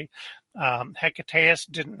story. Hecataeus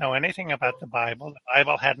didn't know anything about the Bible. The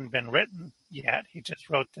Bible hadn't been written yet. He just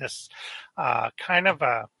wrote this kind of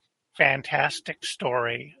a fantastic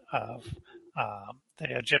story of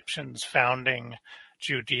the Egyptians founding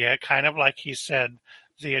Judea, kind of like he said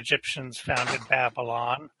the Egyptians founded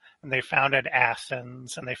Babylon, and they founded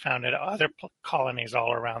Athens, and they founded other colonies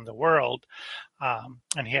all around the world.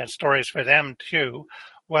 And he had stories for them too.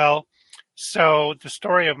 Well, so the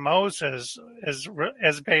story of Moses is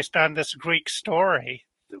based on this Greek story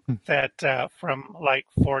that from like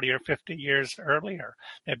 40 or 50 years earlier.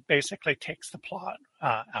 It basically takes the plot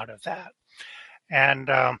out of that. And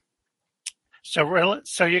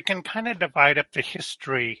so you can kind of divide up the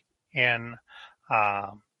history in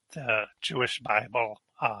the Jewish Bible,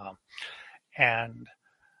 and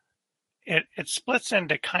it splits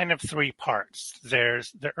into kind of three parts.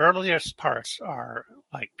 There's the earliest parts are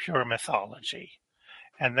like pure mythology.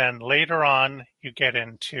 And then later on, you get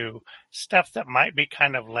into stuff that might be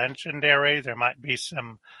kind of legendary. There might be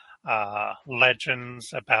some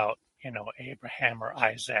legends about, Abraham or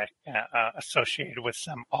Isaac associated with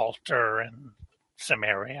some altar in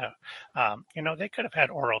Samaria. They could have had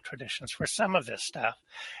oral traditions for some of this stuff.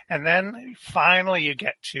 And then finally you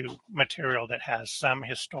get to material that has some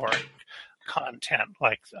historic content,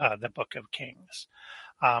 like the Book of Kings.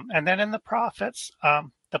 And then in the prophets are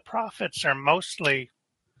mostly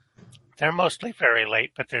very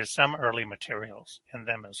late, but there's some early materials in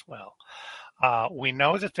them as well. We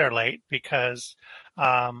know that they're late because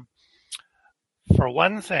for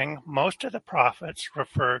one thing, most of the prophets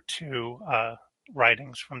refer to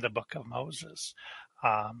writings from the Book of Moses.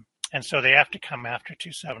 And so they have to come after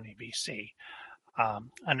 270 BC.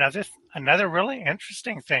 Another really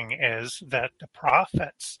interesting thing is that the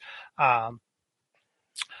prophets,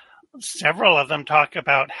 several of them talk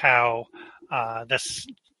about how this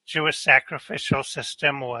Jewish sacrificial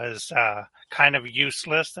system was kind of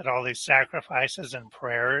useless, that all these sacrifices and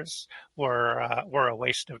prayers were a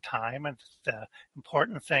waste of time, and the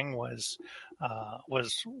important thing was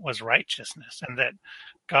righteousness, and that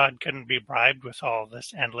God couldn't be bribed with all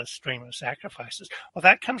this endless stream of sacrifices. Well,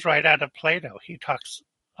 that comes right out of Plato. He talks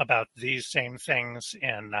about these same things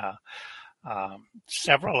in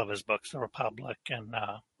several of his books, The Republic and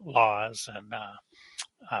Laws and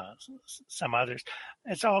some others.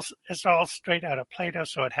 It's all straight out of Plato,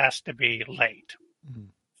 so it has to be late. Mm-hmm.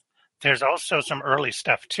 There's also some early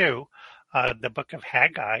stuff too. The Book of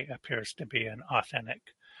Haggai appears to be an authentic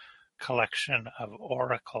collection of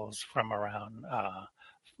oracles from around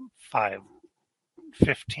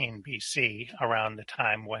 515 BC, around the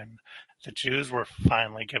time when the Jews were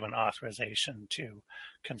finally given authorization to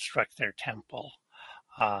construct their temple.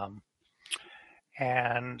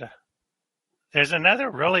 And There's another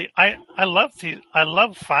really I love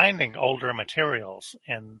finding older materials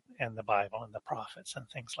in the Bible and the prophets and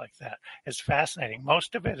things like that. It's fascinating.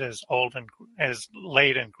 Most of it is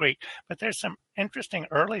late in Greek, but there's some interesting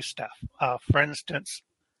early stuff. For instance,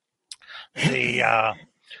 the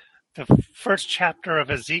first chapter of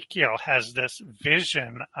Ezekiel has this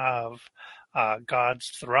vision of God's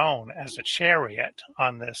throne as a chariot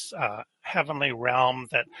on this heavenly realm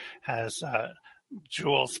that has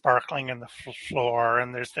jewels sparkling in the floor,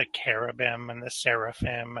 and there's the cherubim and the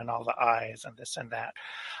seraphim and all the eyes and this and that.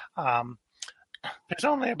 There's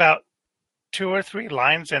only about 2 or 3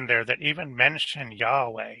 lines in there that even mention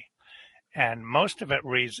Yahweh, and most of it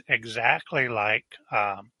reads exactly like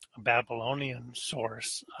a Babylonian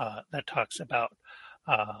source that talks about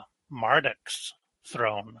Marduk's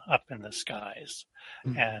throne up in the skies.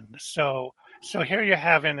 Mm-hmm. And so here you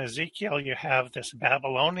have in Ezekiel, you have this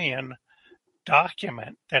Babylonian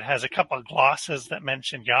document that has a couple of glosses that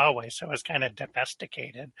mention Yahweh, so it's kind of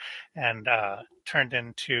domesticated and turned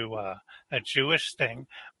into a Jewish thing,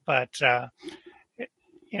 but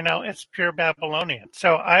it's pure Babylonian.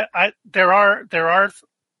 So there are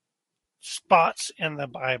spots in the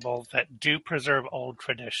Bible that do preserve old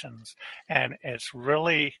traditions, and it's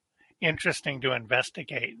really interesting to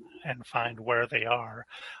investigate and find where they are.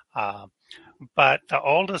 But the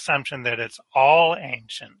old assumption that it's all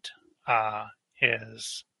ancient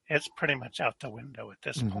it's pretty much out the window at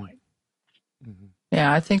this mm-hmm. point. Mm-hmm.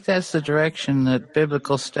 Yeah, I think that's the direction that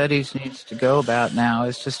biblical studies needs to go about now,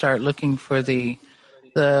 is to start looking for the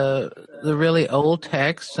really old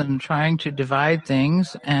texts and trying to divide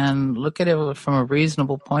things and look at it from a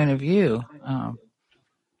reasonable point of view.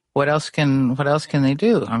 What else can they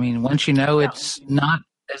do? I mean, once you know it's not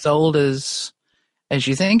as old as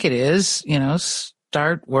you think it is,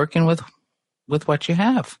 start working with what you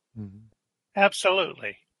have. Mm-hmm.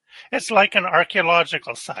 Absolutely. It's like an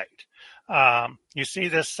archaeological site. You see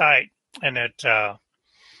this site, and it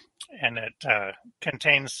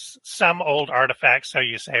contains some old artifacts. So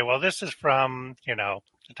you say, well, this is from, the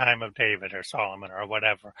time of David or Solomon or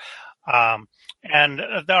whatever. And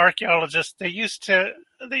the archaeologists, they used to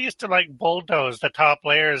like bulldoze the top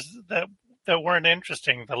layers that weren't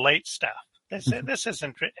interesting, the late stuff. They said, this is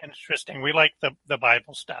interesting. We like the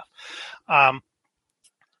Bible stuff.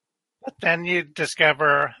 But then you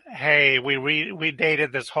discover, hey, we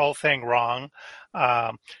dated this whole thing wrong.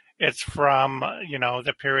 It's from,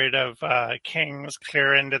 the period of kings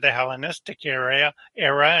clear into the Hellenistic era,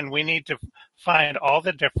 and we need to find all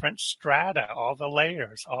the different strata, all the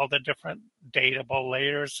layers, all the different datable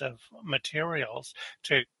layers of materials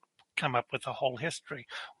to come up with the whole history.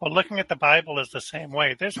 Well, looking at the Bible is the same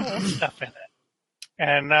way. There's old stuff in it.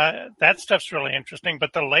 And that stuff's really interesting,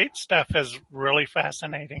 but the late stuff is really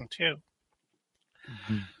fascinating too.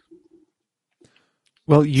 Mm-hmm.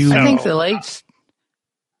 Well, I think the late.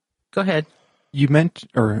 Go ahead. You meant,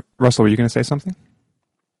 or Russell, were you going to say something?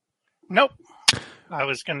 Nope. I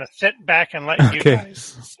was going to sit back and let you guys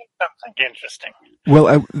say something interesting.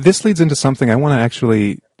 Well, this leads into something I want to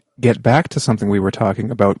actually get back to, something we were talking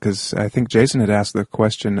about, because I think Jason had asked the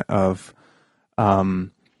question of.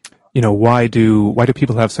 Why do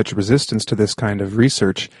people have such resistance to this kind of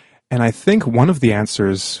research? And I think one of the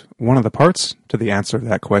parts to the answer of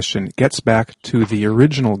that question gets back to the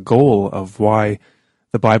original goal of why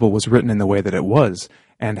the Bible was written in the way that it was,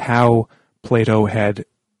 and how Plato had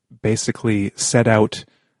basically set out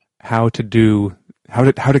how to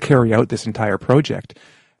carry out this entire project,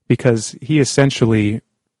 because he essentially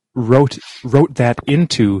wrote that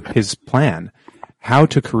into his plan. How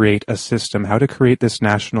to create a system, how to create this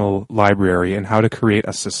national library, and how to create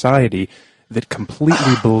a society that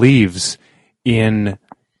completely believes in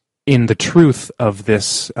the truth of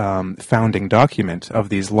this founding document, of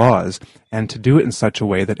these laws, and to do it in such a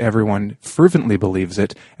way that everyone fervently believes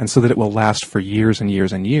it, and so that it will last for years and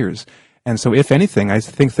years and years. And so, if anything, I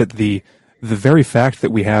think that the very fact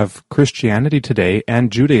that we have Christianity today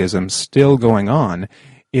and Judaism still going on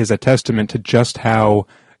is a testament to just how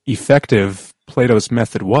effective Plato's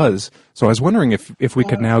method was. So I was wondering if we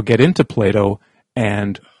could now get into Plato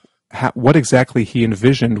and what exactly he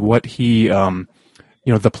envisioned, what he,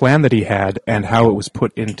 the plan that he had, and how it was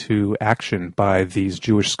put into action by these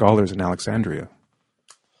Jewish scholars in Alexandria.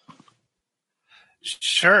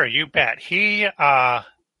 Sure, you bet. He had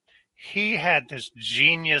this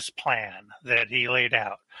genius plan that he laid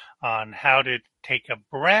out on how to take a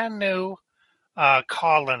brand new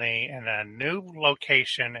colony in a new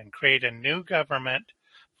location and create a new government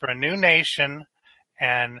for a new nation,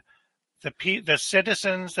 and the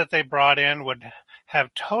citizens that they brought in would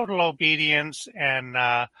have total obedience and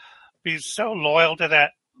be so loyal to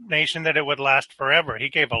nation that it would last forever. He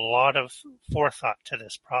gave a lot of forethought to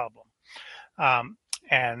this problem.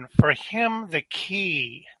 And for him, the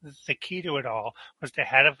key to it all was to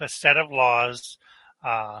have a set of laws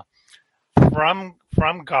from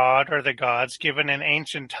God or the gods given in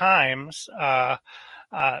ancient times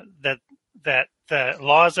that the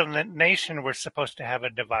laws of the nation were supposed to have a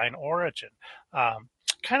divine origin.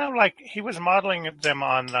 Kind of like he was modeling them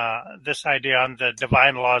on this idea on the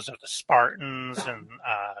divine laws of the Spartans and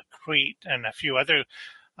Crete and a few other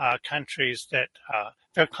countries that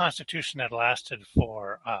their constitution had lasted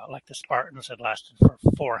for, like the Spartans had lasted for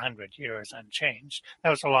 400 years unchanged. That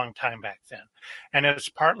was a long time back then. And it was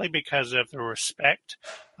partly because of the respect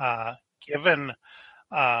given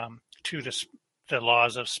to the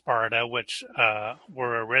laws of Sparta, which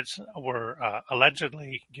were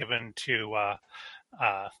allegedly given to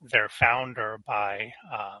their founder by,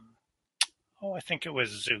 I think it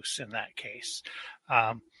was Zeus in that case.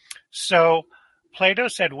 So Plato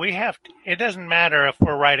said it doesn't matter if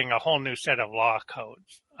we're writing a whole new set of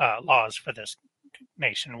laws for this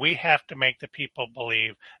nation. We have to make the people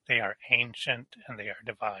believe they are ancient and they are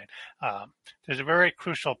divine. There's a very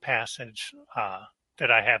crucial passage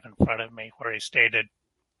that I have in front of me where he stated,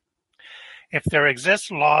 if there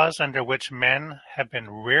exist laws under which men have been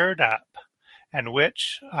reared up and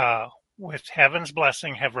which, with heaven's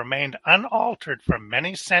blessing, have remained unaltered for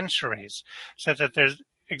many centuries, so that there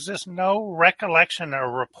exists no recollection or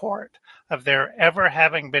report of their ever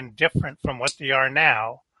having been different from what they are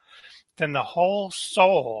now, then the whole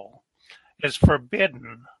soul is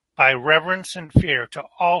forbidden by reverence and fear to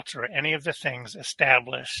alter any of the things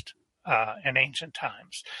established in ancient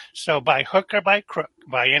times. So by hook or by crook,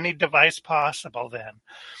 by any device possible then,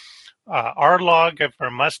 our lawgiver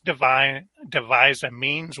must devise a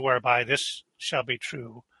means whereby this shall be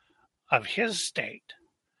true of his state.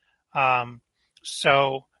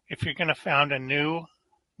 So if you're going to found a new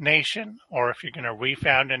nation, or if you're going to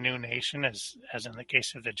refound a new nation, as in the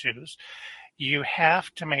case of the Jews, you have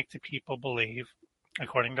to make the people believe,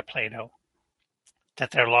 according to Plato, that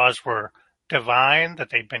their laws were divine, that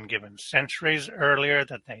they've been given centuries earlier,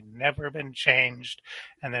 that they've never been changed,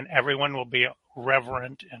 and then everyone will be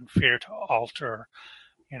reverent and fear to alter,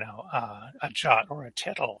 a jot or a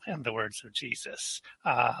tittle, in the words of Jesus.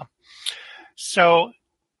 So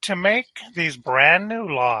to make these brand new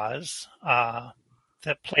laws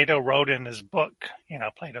that Plato wrote in his book,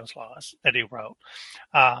 Plato's Laws that he wrote,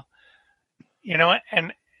 and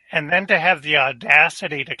then to have the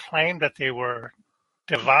audacity to claim that they were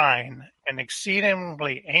divine and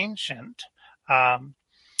exceedingly ancient,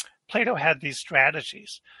 Plato had these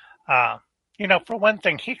strategies. For one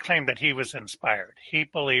thing, he claimed that he was inspired. He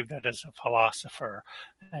believed that as a philosopher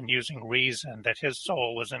and using reason, that his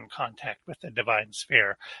soul was in contact with the divine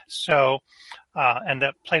sphere. So, and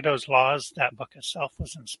that Plato's Laws, that book itself,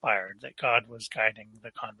 was inspired, that God was guiding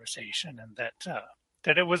the conversation, and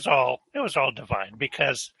that it was all divine,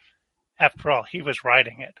 because after all, he was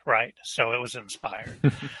writing it, right? So it was inspired.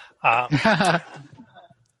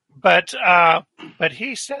 But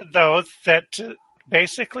he said, though, that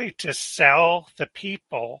basically to sell the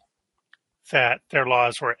people that their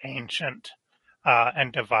laws were ancient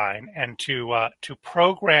and divine, and to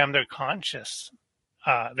program their conscious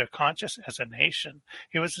as a nation.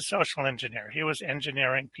 He was a social engineer. He was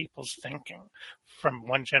engineering people's thinking from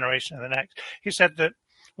one generation to the next. He said that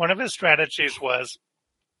one of his strategies was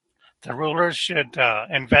the rulers should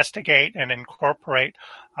investigate and incorporate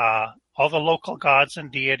all the local gods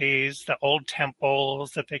and deities, the old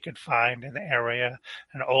temples that they could find in the area,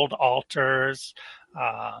 and old altars,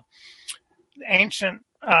 ancient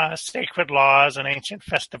sacred laws and ancient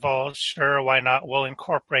festivals. Sure, why not? We'll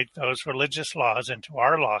incorporate those religious laws into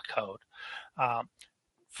our law code.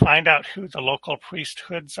 Find out who the local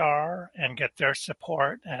priesthoods are and get their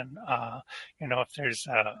support. And, if there's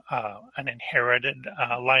an inherited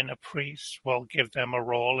line of priests, we'll give them a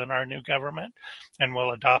role in our new government, and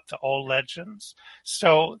we'll adopt the old legends.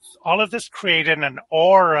 So all of this created an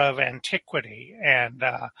aura of antiquity and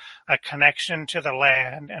a connection to the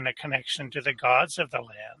land and a connection to the gods of the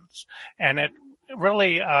lands. And it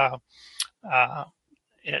really,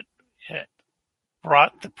 it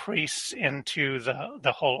brought the priests into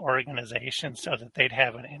the whole organization so that they'd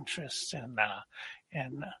have an interest in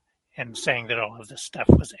saying that all of this stuff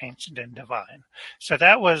was ancient and divine. So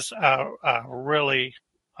that was a really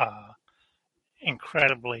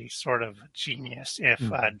incredibly sort of genius, if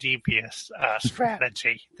devious,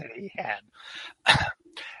 strategy that he had.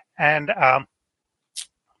 And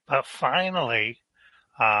but finally,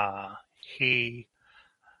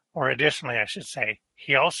 additionally, I should say,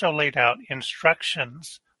 he also laid out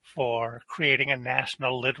instructions for creating a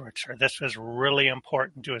national literature. This was really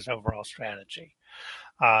important to his overall strategy.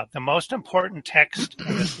 The most important text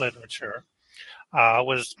in this literature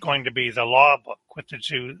was going to be the law book, which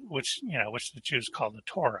the Jews call the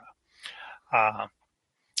Torah.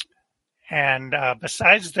 And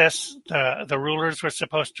besides this, the rulers were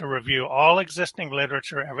supposed to review all existing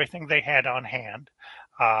literature, everything they had on hand,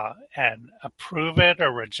 and approve it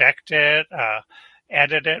or reject it,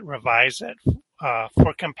 edit it, revise it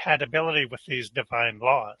for compatibility with these divine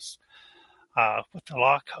laws, with the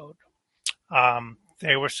law code.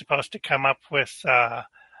 They were supposed to come up with a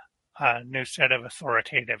new set of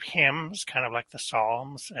authoritative hymns, kind of like the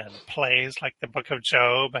Psalms, and plays like the Book of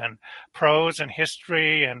Job, and prose and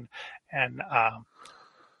history, and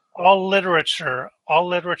all literature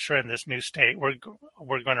in this new state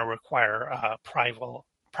we're going to require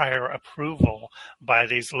prior approval by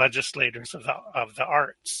these legislators of the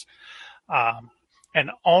arts, and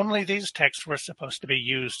only these texts were supposed to be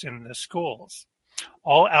used in the schools.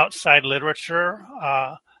 All outside literature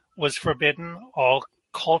was forbidden. All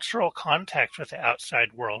cultural contact with the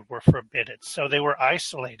outside world were forbidden. So they were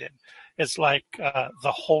isolated. It's like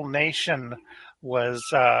the whole nation was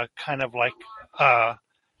kind of like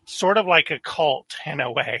sort of like a cult in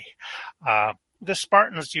a way. The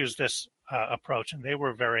Spartans used this approach, and they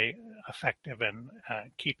were very effective in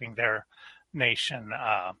keeping their nation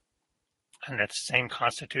and its same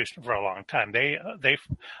constitution for a long time. They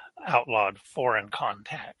outlawed foreign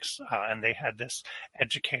contacts, and they had this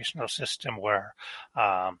educational system where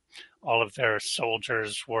all of their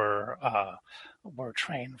soldiers were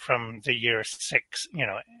trained from the year 6,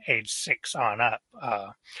 age 6 on up.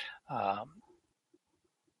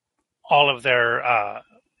 All of their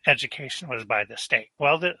education was by the state.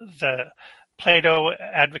 Well, the Plato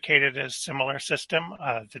advocated a similar system.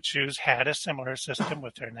 The Jews had a similar system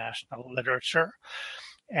with their national literature.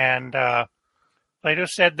 And Plato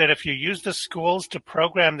said that if you use the schools to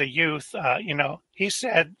program the youth, he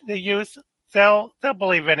said the youth, they'll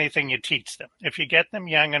believe anything you teach them. If you get them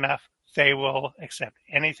young enough, they will accept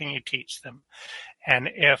anything you teach them. And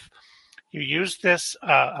if you use this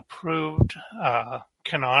approved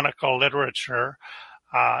canonical literature,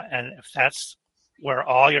 and if that's where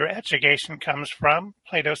all your education comes from,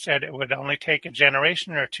 Plato said it would only take a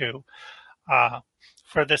generation or two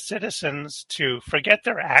for the citizens to forget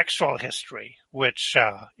their actual history, which,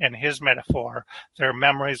 in his metaphor, their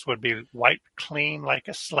memories would be wiped clean like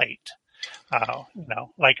a slate,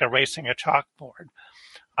 like erasing a chalkboard.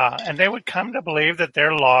 And they would come to believe that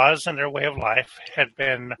their laws and their way of life had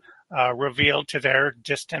been revealed to their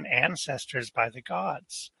distant ancestors by the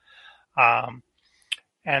gods.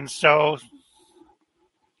 And so,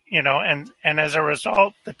 and as a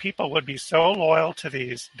result, the people would be so loyal to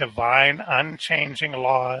these divine, unchanging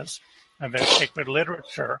laws and their sacred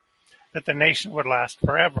literature that the nation would last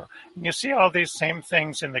forever. And you see all these same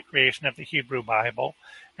things in the creation of the Hebrew Bible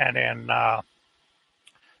and in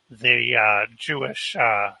the Jewish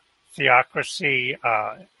theocracy,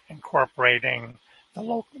 incorporating the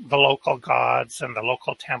local gods and the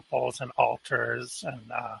local temples and altars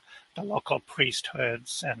and the local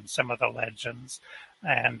priesthoods and some of the legends.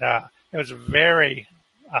 And it was a very,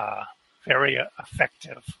 very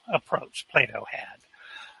effective approach Plato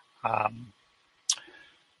had.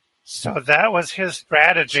 So that was his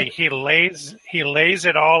strategy. He lays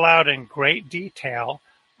it all out in great detail.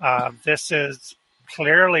 This is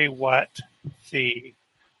clearly what the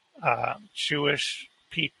Jewish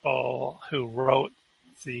people who wrote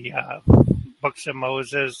the books of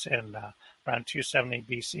Moses in around 270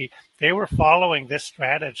 BC, they were following this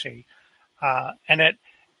strategy. And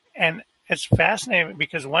it's fascinating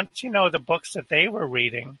because once you know the books that they were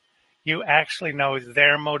reading, you actually know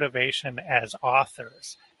their motivation as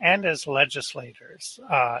authors and as legislators,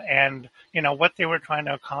 and what they were trying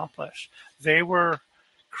to accomplish. They were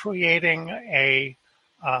creating a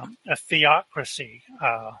theocracy,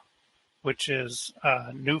 which is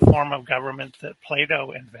a new form of government that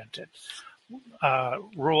Plato invented,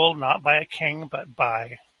 ruled not by a king but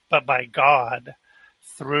by God,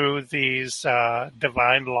 through these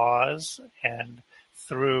divine laws, and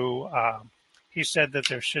through, he said that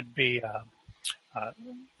there should be,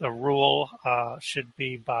 the rule should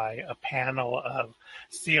be by a panel of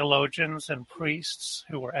theologians and priests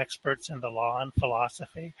who were experts in the law and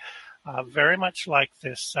philosophy, very much like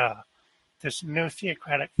this new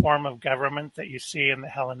theocratic form of government that you see in the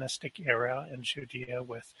Hellenistic era in Judea,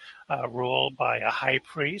 with rule by a high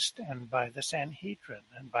priest and by the Sanhedrin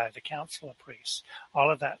and by the council of priests. All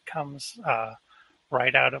of that comes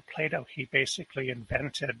right out of Plato. He basically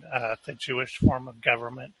invented the Jewish form of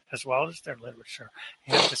government as well as their literature.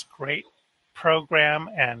 He had this great program,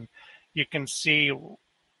 and you can see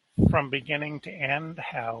from beginning to end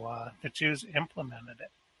how the Jews implemented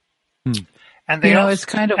it. And they it's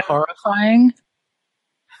kind of horrifying.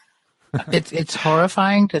 It's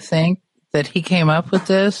horrifying to think that he came up with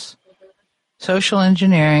this social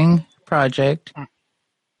engineering project,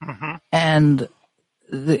 and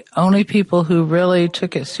the only people who really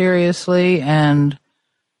took it seriously and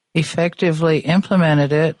effectively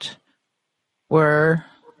implemented it were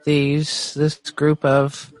this group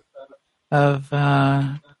of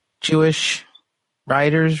Jewish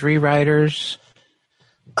writers, rewriters,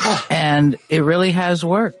 and it really has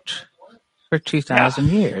worked for 2,000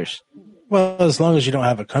 years. Well, as long as you don't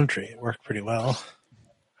have a country, it worked pretty well.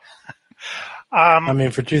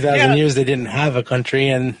 For 2,000 years, they didn't have a country,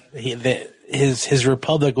 and his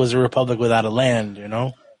republic was a republic without a land,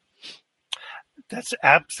 That's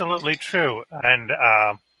absolutely true. And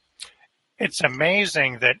it's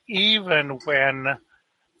amazing that even when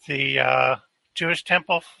the Jewish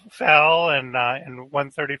temple fell in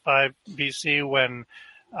 135 BC,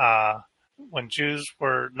 when Jews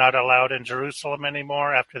were not allowed in Jerusalem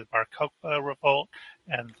anymore after the Bar Kokhba revolt,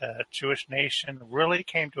 and the Jewish nation really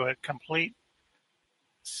came to a complete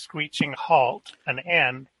screeching halt, an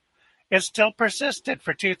end, it still persisted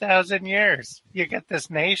for 2,000 years. You get this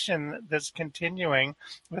nation that's continuing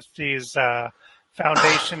with these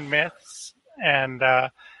foundation myths, and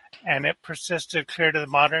it persisted clear to the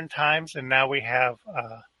modern times, and now we have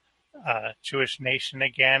a Jewish nation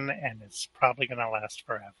again, and it's probably going to last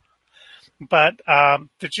forever. But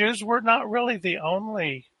the Jews were not really the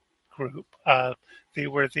only group. They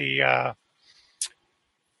were the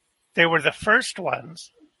first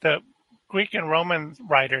ones. The Greek and Roman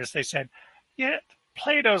writers, they said, "Yeah,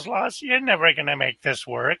 Plato's laws. You're never going to make this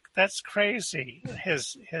work. That's crazy."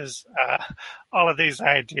 His all of these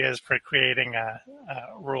ideas for creating a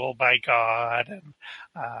rule by God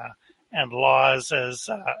and laws as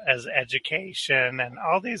education and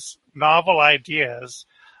all these novel ideas.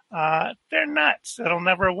 They're nuts. It'll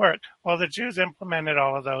never work. Well, the Jews implemented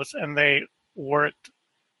all of those, and they worked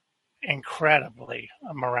incredibly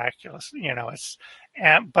miraculous.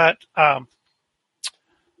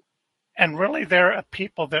 And really, they're a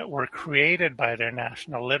people that were created by their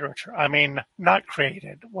national literature. I mean, not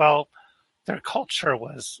created. Well, their culture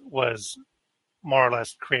was more or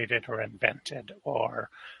less created or invented, or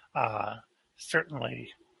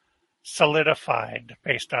certainly solidified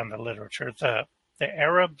based on the literature. The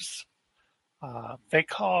Arabs, they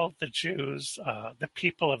called the Jews the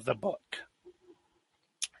people of the book.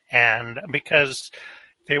 And because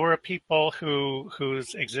they were a people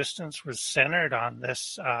whose existence was centered on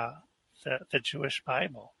this, the Jewish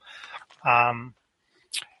Bible.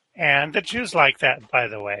 And the Jews like that, by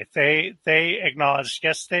the way. They acknowledged,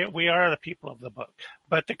 yes, we are the people of the book.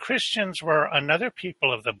 But the Christians were another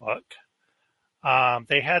people of the book.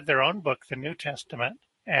 They had their own book, the New Testament.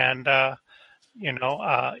 And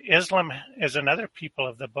Islam is another people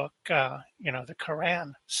of the book, the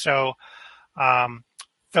Quran. So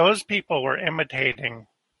those people were imitating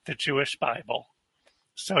the Jewish Bible.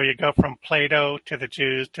 So you go from Plato to the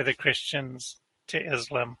Jews to the Christians to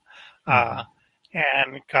Islam.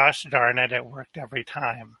 And gosh darn it, it worked every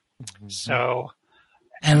time. So,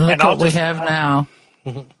 and look what we have now.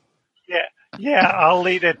 Yeah, I'll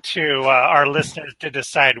leave it to our listeners to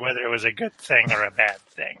decide whether it was a good thing or a bad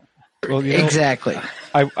thing. Well, exactly.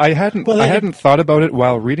 I hadn't thought about it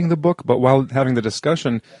while reading the book, but while having the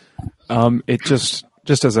discussion, it just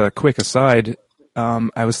as a quick aside,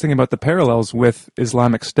 I was thinking about the parallels with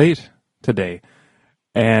Islamic State today.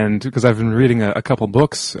 And because I've been reading a couple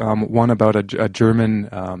books, one about a German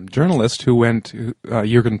journalist who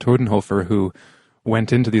Jürgen Todenhofer, who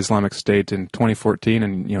went into the Islamic State in 2014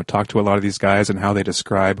 and talked to a lot of these guys and how they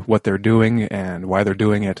describe what they're doing and why they're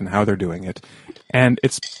doing it and how they're doing it. And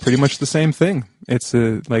it's pretty much the same thing. It's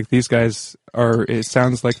like these guys are. It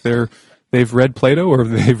sounds like they've read Plato or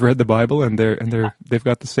they've read the Bible and they've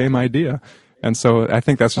got the same idea. And so I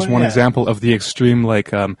think that's just one example of the extreme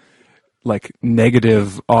like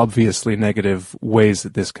negative, obviously negative ways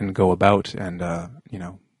that this can go about, and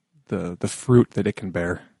the fruit that it can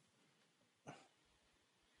bear.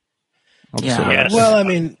 Yes. Well, I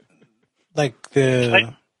mean, go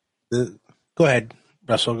ahead,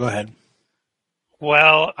 Russell. Go ahead.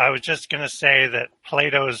 Well, I was just going to say that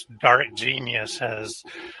Plato's dark genius has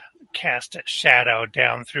cast its shadow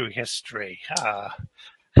down through history.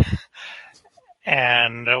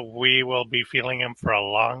 And we will be feeling him for a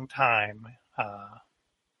long time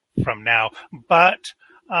from now. But,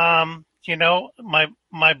 my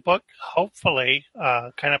book hopefully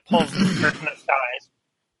kind of pulls the curtain aside,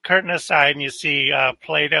 curtain aside and you see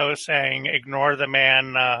Plato saying, "Ignore the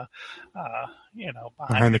man,"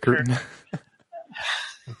 behind the curtain.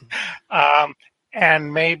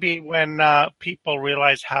 And maybe when people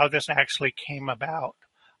realize how this actually came about,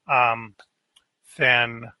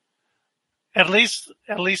 then at least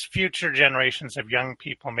future generations of young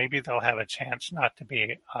people, maybe they'll have a chance not to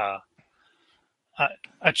be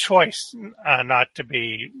a choice, not to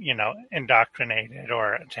be indoctrinated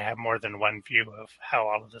or to have more than one view of how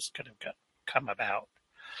all of this could have come about.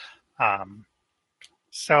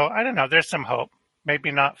 So I don't know. There's some hope.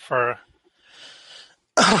 Maybe not for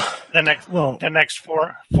the next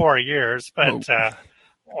 4 years, but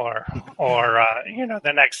or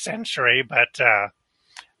the next century, but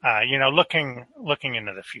looking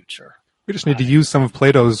into the future. We just need to use some of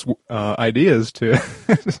Plato's ideas to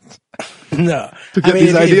to get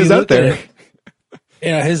these ideas out there.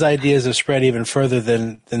 His ideas have spread even further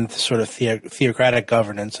than sort of theocratic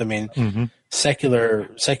governance. I mean, secular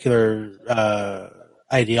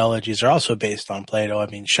ideologies are also based on Plato. I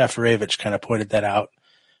mean, Shafarevich kind of pointed that out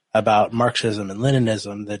about Marxism and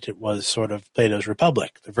Leninism, that it was sort of Plato's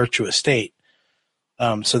republic, the virtuous state.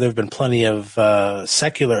 So there have been plenty of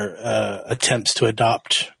secular attempts to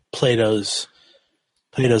adopt Plato's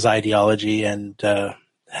ideology, and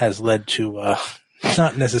has led to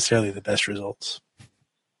not necessarily the best results.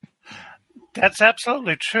 That's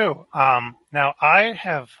absolutely true. Now, I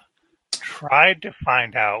have tried to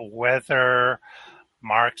find out whether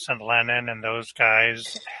Marx and Lenin and those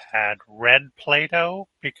guys had read Plato,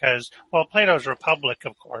 because, Plato's Republic,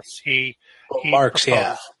 of course, Marx,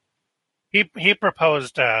 he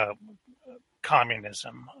proposed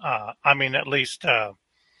communism. At least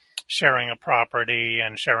sharing of property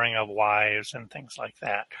and sharing of wives and things like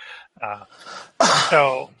that.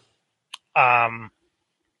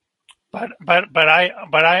 But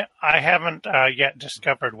I haven't yet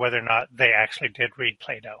discovered whether or not they actually did read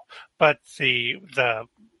Plato. But the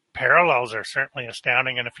parallels are certainly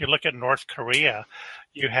astounding. And if you look at North Korea,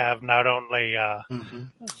 you have not only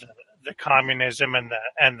the communism and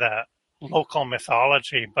the local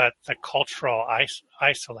mythology, but the cultural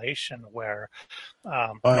isolation, where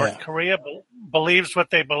North Korea believes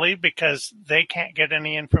what they believe because they can't get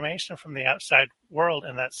any information from the outside world,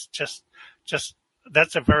 and that's just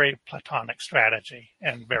that's a very Platonic strategy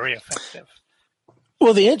and very effective.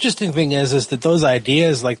 Well, the interesting thing is that those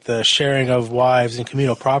ideas, like the sharing of wives and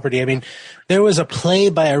communal property, I mean, there was a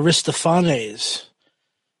play by Aristophanes.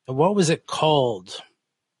 What was it called?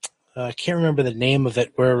 I can't remember the name of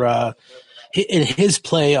it, where in his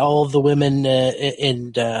play, all of the women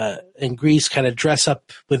in Greece kind of dress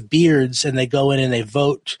up with beards, and they go in and they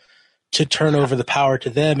vote to turn over the power to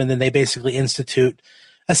them, and then they basically institute,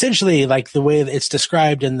 essentially, like the way it's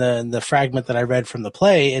described in the fragment that I read from the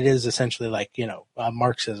play, it is essentially like,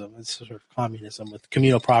 Marxism. It's sort of communism with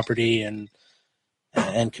communal property and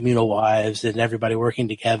communal wives and everybody working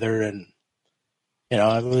together. And,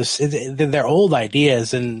 they're old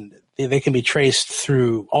ideas, and they can be traced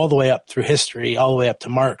through all the way up through history, all the way up to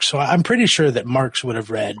Marx. So I'm pretty sure that Marx would have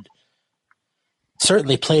read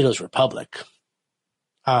certainly Plato's Republic.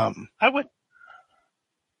 I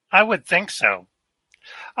would think so.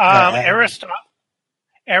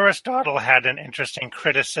 Aristotle had an interesting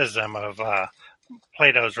criticism of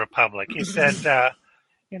Plato's Republic. He said,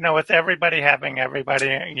 with everybody having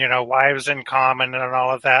wives in common and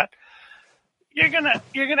all of that, you're gonna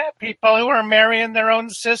have people who are marrying their own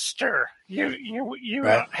sister. You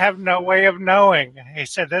have no way of knowing. He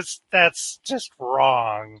said that's just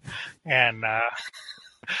wrong, and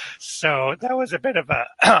so that was a bit of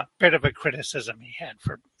a criticism he had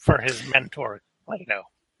for his mentor Plato.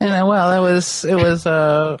 And it was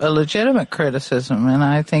a legitimate criticism, and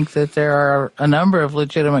I think that there are a number of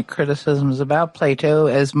legitimate criticisms about Plato,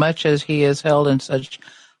 as much as he is held in such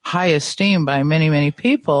high esteem by many, many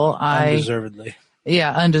people. Undeservedly.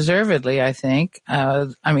 Undeservedly, I think.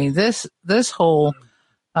 This whole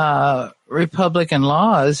Republican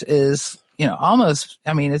laws is, almost,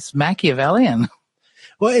 it's Machiavellian.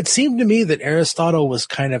 Well, it seemed to me that Aristotle was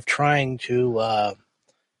kind of trying to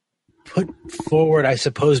put forward, I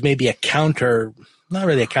suppose, maybe not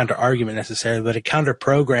really a counter argument necessarily, but a counter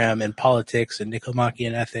program in politics and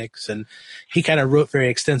Nicomachean ethics. And he kind of wrote very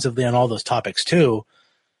extensively on all those topics too.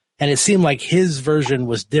 And it seemed like his version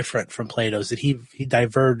was different from Plato's, that he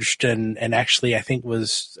diverged and actually I think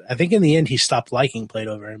in the end he stopped liking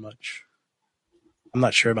Plato very much. I'm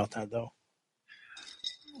not sure about that though.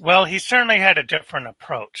 Well, he certainly had a different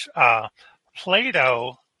approach.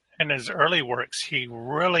 Plato, in his early works, he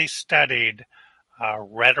really studied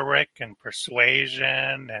rhetoric and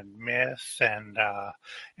persuasion and myth and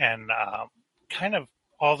kind of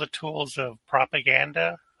all the tools of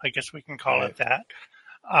propaganda. I guess we can call it that.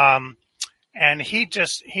 And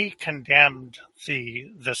he condemned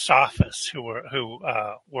the sophists who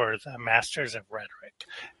were the masters of rhetoric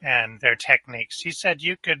and their techniques. He said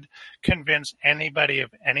you could convince anybody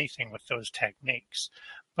of anything with those techniques,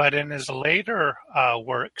 but in his later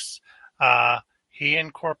works, he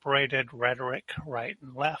incorporated rhetoric right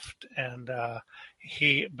and left, and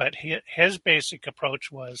his basic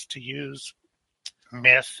approach was to use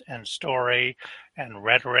myth and story and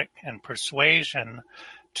rhetoric and persuasion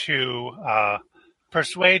to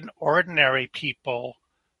persuade ordinary people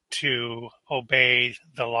to obey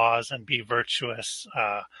the laws and be virtuous,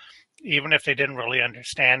 even if they didn't really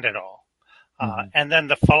understand it all. And then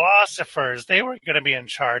the philosophers, they were going to be in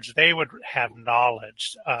charge. They would have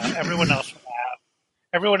knowledge. Everyone else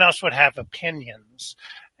would have opinions,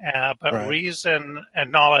 but reason and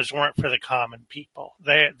knowledge weren't for the common people.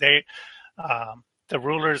 The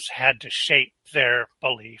rulers had to shape their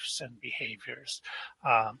beliefs and behaviors.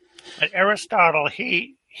 But Aristotle,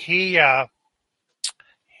 he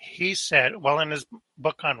said, well, in his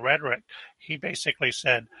book on rhetoric, he basically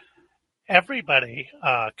said, everybody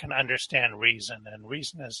can understand reason, and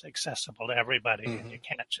reason is accessible to everybody, and you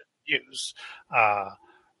can't just use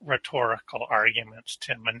rhetorical arguments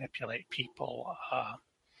to manipulate people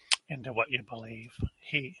into what you believe.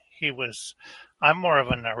 I'm more of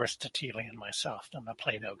an Aristotelian myself than a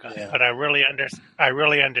Plato guy, but I really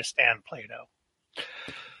understand Plato.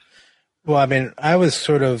 Well, I mean, I was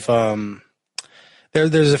sort of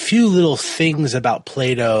there's a few little things about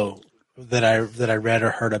Plato that I read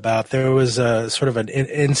or heard about. There was a sort of an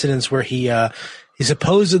incident where he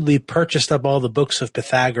supposedly purchased up all the books of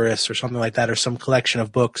Pythagoras or something like that, or some collection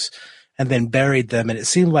of books, and then buried them. And it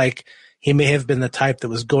seemed like he may have been the type that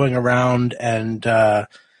was going around and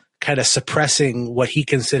kind of suppressing what he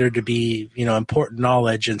considered to be, important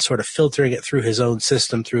knowledge and sort of filtering it through his own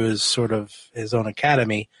system, through his own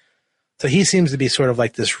academy. So he seems to be sort of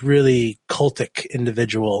like this really cultic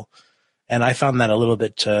individual. And I found that a little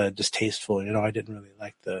bit distasteful. I didn't really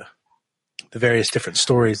like the various different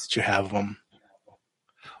stories that you have of him.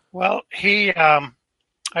 Well, I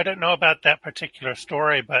don't know about that particular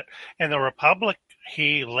story, but in the Republic,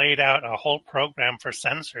 he laid out a whole program for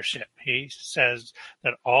censorship. He says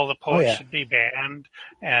that all the poets should be banned,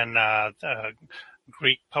 and the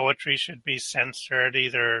Greek poetry should be censored,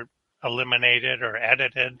 either eliminated or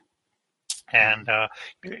edited. And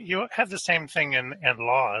you have the same thing in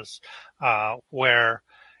laws, where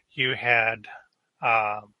you had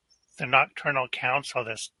the Nocturnal Council,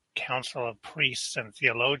 this council of priests and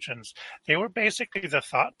theologians. They were basically the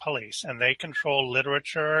thought police, and they controlled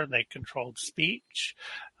literature, they controlled speech,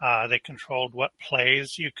 they controlled what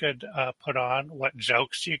plays you could put on, what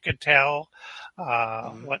jokes you could tell,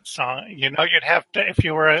 what song. You'd have to, if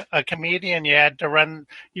you were a comedian, you had to run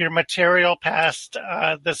your material past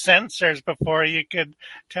the censors before you could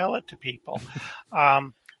tell it to people.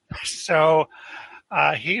 So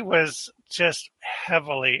he was just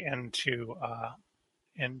heavily into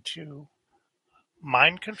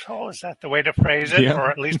mind control. Is that the way to phrase it?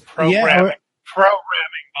 Or at least programming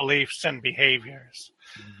beliefs and behaviors.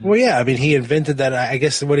 Well, yeah. I mean, he invented that. I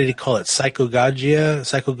guess, what did he call it?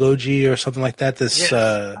 Psychogogy or something like that. This,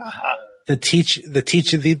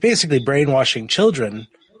 basically brainwashing children,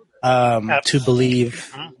 to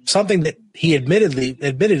believe something that he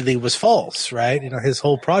admittedly was false, right? His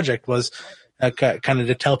whole project was kind of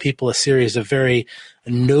to tell people a series of very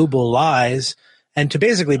noble lies, and to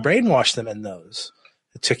basically brainwash them in those,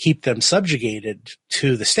 to keep them subjugated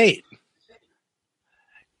to the state.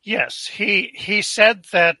 Yes, he said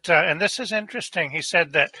that, and this is interesting, he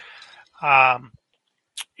said that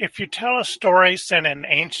if you tell a story set in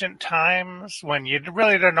ancient times, when you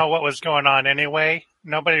really don't know what was going on anyway,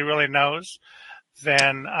 nobody really knows,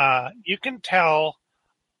 then you can tell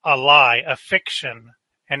a lie, a fiction,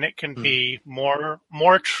 and it can be more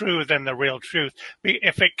true than the real truth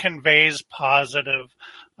if it conveys positive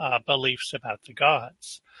beliefs about the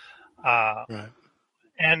gods. Right.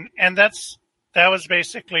 And that was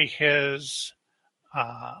basically his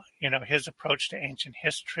his approach to ancient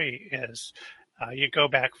history is you go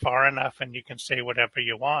back far enough and you can say whatever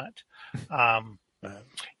you want.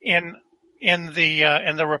 In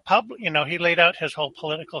the Republic, he laid out his whole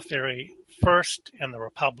political theory first in the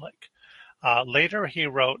Republic. Later, he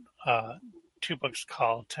wrote two books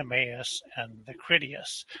called Timaeus and the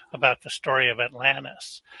Critias about the story of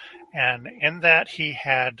Atlantis. And in that, he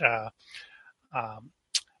had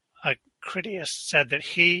Critias said that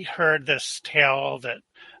he heard this tale that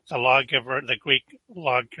the Greek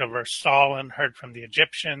lawgiver Solon heard from the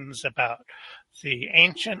Egyptians about the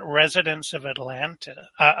ancient residents of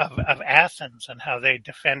of Athens, and how they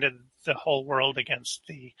defended the whole world against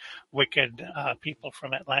the wicked people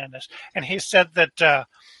from Atlantis. And he said that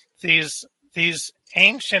these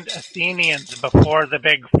ancient Athenians before the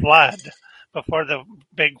big flood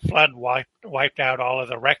wiped out all of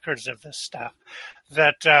the records of this stuff,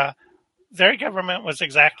 that their government was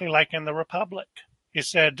exactly like in the Republic. He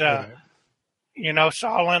said,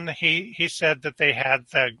 Solon, he said that they had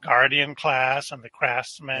the guardian class and the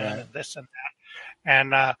craftsmen and this and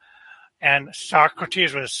that. And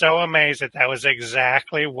Socrates was so amazed that was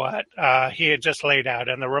exactly what he had just laid out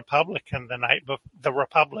in the Republic the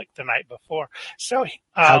night before. So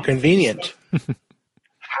how convenient.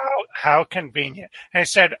 How convenient. And he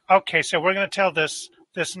said, okay, so we're going to tell this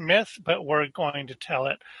myth, but we're going to tell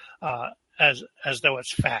it as though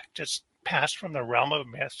it's fact. It's passed from the realm of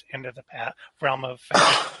myth into the realm of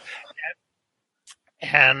fact.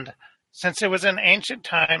 And since it was in ancient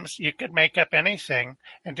times, you could make up anything.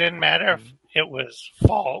 It didn't matter if it was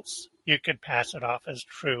false. You could pass it off as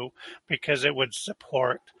true because it would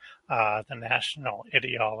support the national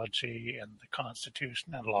ideology and the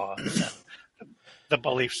Constitution and laws and the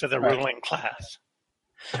beliefs of the ruling class.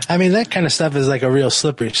 I mean, that kind of stuff is like a real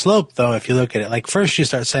slippery slope, though, if you look at it. Like, first you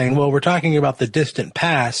start saying, well, we're talking about the distant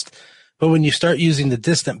past, but when you start using the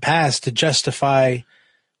distant past to justify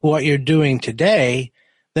what you're doing today,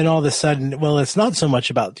 then all of a sudden, well, it's not so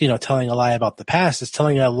much about, telling a lie about the past. It's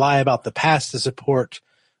telling a lie about the past to support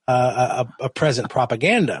a present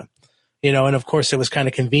propaganda. And of course, it was kind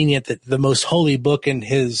of convenient that the most holy book in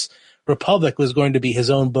his republic was going to be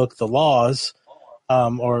his own book, the Laws,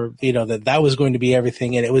 that was going to be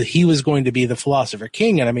everything, and he was going to be the philosopher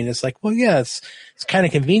king. And I mean, it's like, well, yeah, it's kind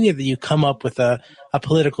of convenient that you come up with a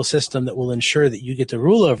political system that will ensure that you get to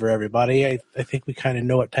rule over everybody. I think we kind of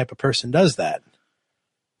know what type of person does that.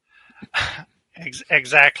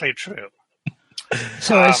 Exactly true.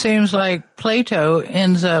 So it seems like Plato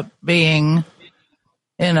ends up being,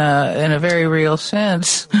 in a very real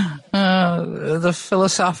sense, the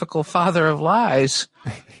philosophical father of lies.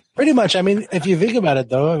 Pretty much. I mean, if you think about it,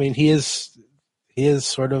 though, I mean, he is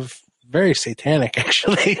sort of very satanic,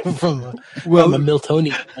 actually, from a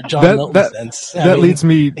Miltonian, John Milton sense. That leads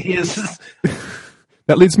me. He is.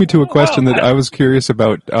 That leads me to a question that I was curious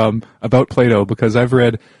about Plato, because I've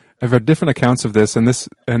read different accounts of this, and this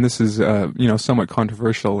is somewhat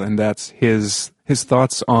controversial, and that's his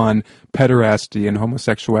thoughts on pederasty and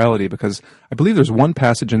homosexuality. Because I believe there's one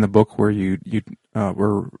passage in the book where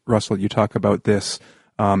where Russell, you talk about this,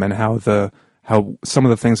 and how some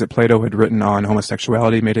of the things that Plato had written on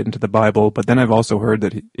homosexuality made it into the Bible. But then I've also heard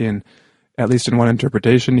that at least in one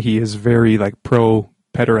interpretation, he is very pro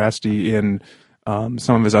pederasty in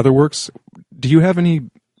some of his other works. Do you have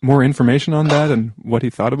any more information on that and what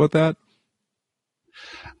he thought about that?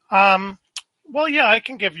 Well, yeah, I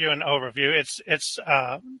can give you an overview. It's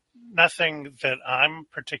nothing that I'm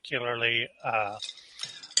particularly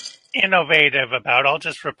innovative about. I'll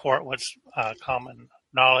just report what's common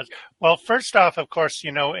knowledge. Well, first off, of course,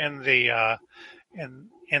 in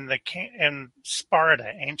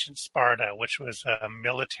Sparta, ancient Sparta, which was a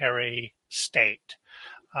military state,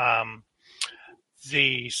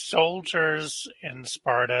 the soldiers in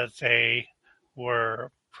Sparta, they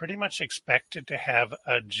were pretty much expected to have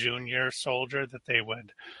a junior soldier that they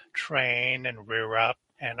would train and rear up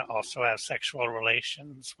and also have sexual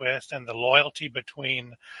relations with. And the loyalty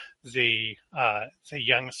between the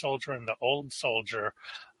young soldier and the old soldier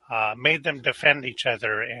made them defend each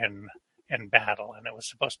other in battle. And it was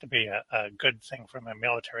supposed to be a good thing from a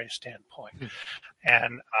military standpoint.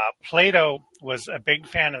 And Plato was a big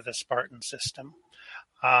fan of the Spartan system.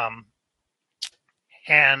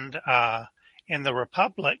 And in the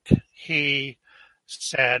Republic, he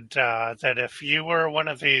said that if you were one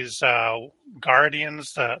of these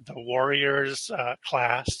guardians, the warriors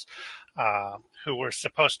class, who were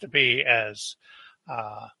supposed to be as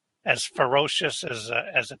ferocious as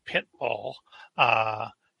a pit bull,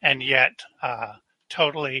 and yet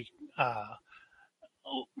totally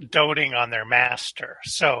doting on their master.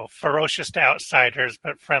 So ferocious to outsiders,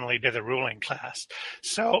 but friendly to the ruling class.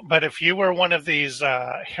 But if you were one of these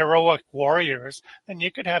heroic warriors, then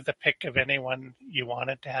you could have the pick of anyone you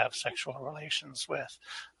wanted to have sexual relations with,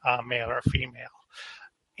 male or female.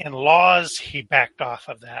 In Laws, he backed off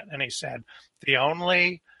of that, and he said the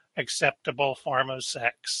only acceptable form of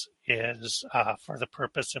sex is for the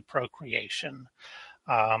purpose of procreation.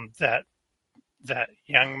 That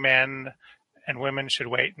young men and women should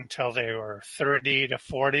wait until they were 30 to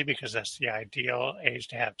 40 because that's the ideal age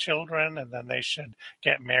to have children, and then they should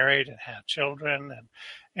get married and have children, and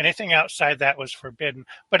anything outside that was forbidden.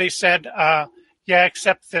 But he said, yeah,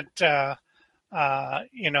 except that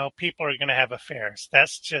people are going to have affairs.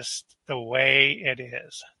 That's just the way it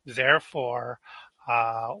is. Therefore,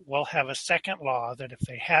 we'll have a second law that if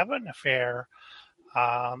they have an affair,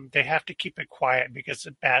 they have to keep it quiet because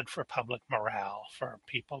it's bad for public morale for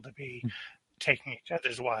people to be taking each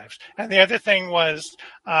other's wives. And the other thing was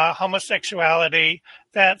homosexuality.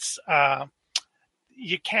 That's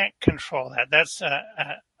you can't control that. That's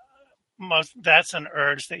an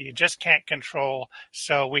urge that you just can't control.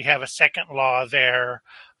 So we have a second law there.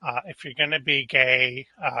 If you're going to be gay,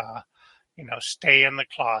 stay in the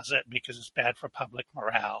closet because it's bad for public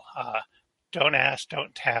morale. Don't ask,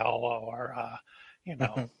 don't tell, or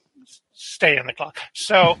stay in the closet.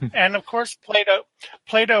 So, and of course,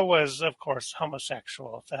 Plato was, of course,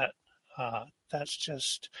 homosexual. That's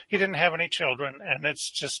just, he didn't have any children, and it's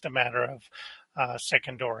just a matter of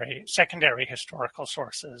secondary historical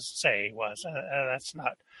sources say he was. That's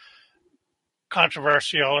not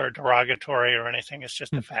controversial or derogatory or anything. It's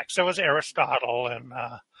just a fact. So was Aristotle, and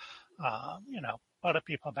a lot of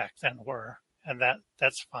people back then were, and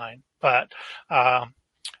that's fine. But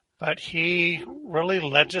he really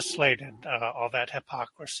legislated all that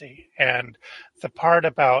hypocrisy, and the part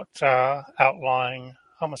about outlawing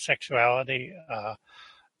homosexuality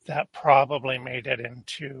that probably made it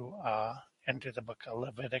into the book of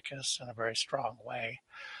Leviticus in a very strong way.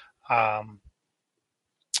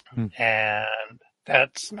 And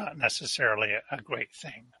that's not necessarily a great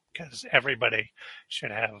thing, because everybody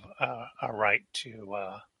should have a right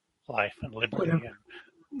to life and liberty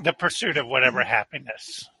and the pursuit of whatever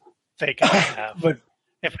happiness they can have.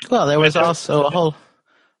 There was also a whole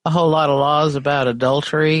lot of laws about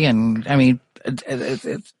adultery, and I mean,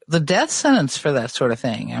 it's the death sentence for that sort of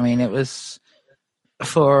thing. I mean, it was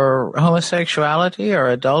for homosexuality or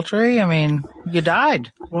adultery. I mean, you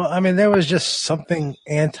died. Well, I mean, there was just something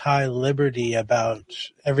anti-liberty about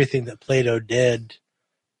everything that Plato did,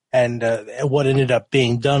 and what ended up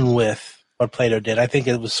being done with what Plato did. I think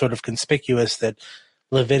it was sort of conspicuous that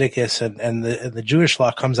Leviticus and the Jewish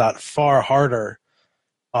law comes out far harder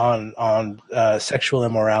on sexual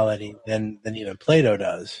immorality than even Plato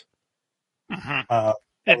does. Mm-hmm.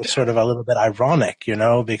 It was sort of a little bit ironic,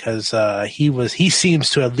 because he seems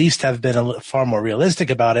to at least have been far more realistic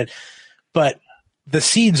about it, but the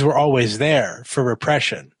seeds were always there for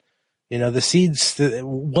repression. The seeds,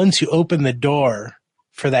 once you open the door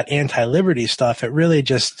for that anti-liberty stuff, it really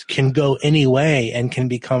just can go any way and can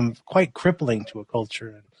become quite crippling to a culture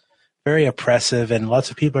and very oppressive, and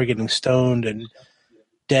lots of people are getting stoned and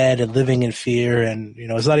dead and living in fear. And,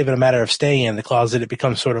 it's not even a matter of staying in the closet. It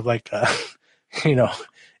becomes sort of like,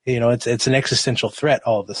 it's an existential threat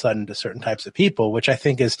all of a sudden to certain types of people, which I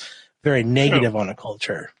think is very negative on a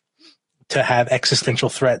culture, to have existential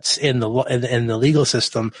threats in the legal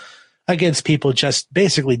system against people just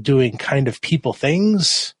basically doing kind of people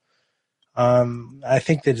things. I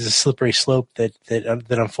think that is a slippery slope that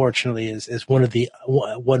unfortunately is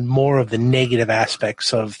one more of the negative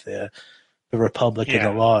aspects of the Republic and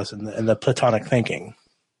the laws and the Platonic thinking.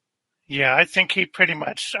 Yeah, I think he pretty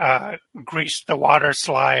much greased the water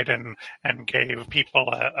slide and gave people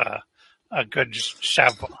a good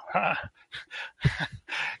shove.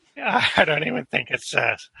 I don't even think it's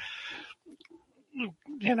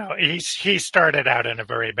he started out in a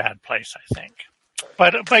very bad place, I think.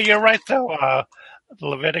 But you're right though.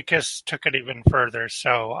 Leviticus took it even further.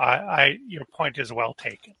 So your point is well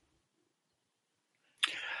taken.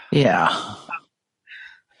 Yeah.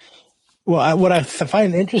 Well, what I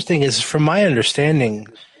find interesting is, from my understanding,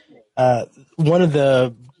 one of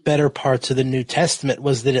the better parts of the New Testament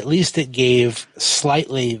was that at least it gave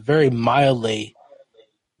slightly, very mildly,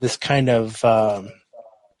 this kind of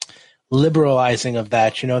liberalizing of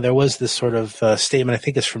that. There was this sort of statement, I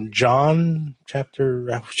think it's from John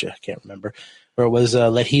chapter, I can't remember, where it was,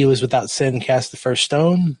 let he who is without sin cast the first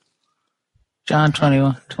stone. John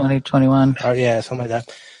 20:21. Oh, yeah, something like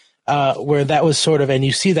that. Where that was sort of, and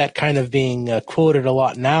you see that kind of being quoted a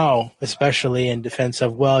lot now, especially in defense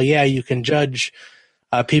of, well, yeah, you can judge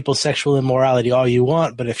people's sexual immorality all you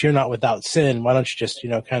want, but if you're not without sin, why don't you just,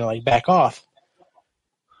 kind of like back off?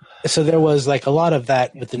 So there was like a lot of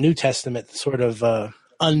that with the New Testament, sort of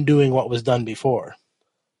undoing what was done before.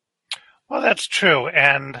 Well, that's true.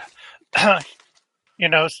 And,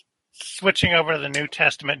 switching over to the New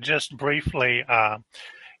Testament just briefly,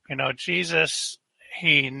 Jesus,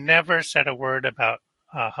 he never said a word about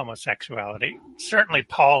homosexuality. Certainly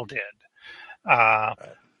Paul did.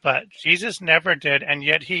 but Jesus never did, and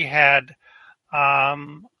yet he had,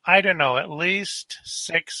 I don't know, at least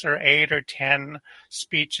 6 or 8 or 10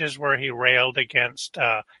 speeches where he railed against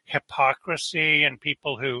hypocrisy and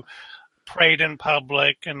people who prayed in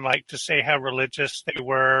public and liked to say how religious they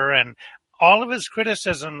were. And all of his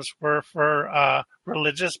criticisms were for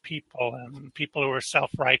religious people and people who were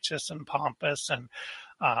self-righteous and pompous. And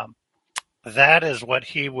that is what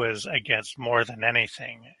he was against more than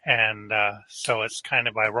anything. And so it's kind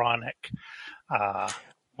of ironic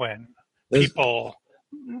when people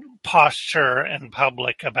posture in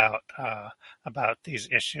public about these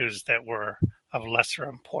issues that were of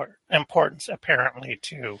lesser importance, apparently,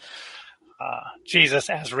 to Jesus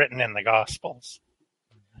as written in the Gospels.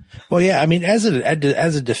 Well, yeah, I mean, as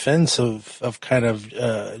a defense of kind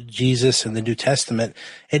of Jesus and the New Testament,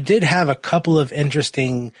 it did have a couple of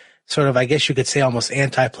interesting sort of, I guess you could say, almost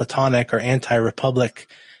anti-Platonic or anti-Republic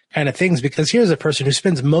kind of things, because here's a person who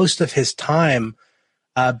spends most of his time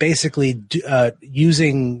basically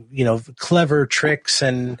using, clever tricks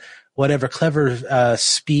and whatever clever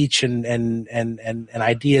speech and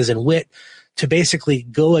ideas and wit to basically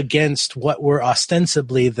go against what were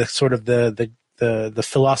ostensibly the sort of the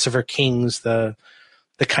philosopher kings, the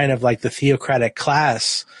kind of like the theocratic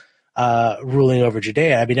class ruling over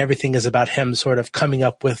Judea. I mean, everything is about him sort of coming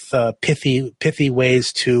up with pithy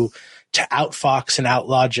ways to outfox and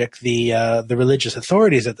outlogic the religious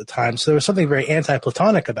authorities at the time. So there was something very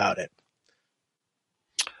anti-Platonic about it.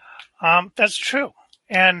 That's true.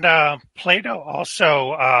 And Plato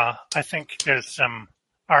also, I think there's some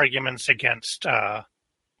arguments against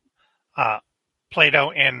Plato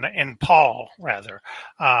in Paul, rather,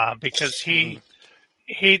 because he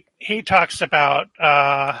talks about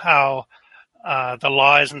how the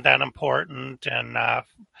law isn't that important and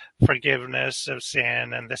forgiveness of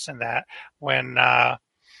sin and this and that. When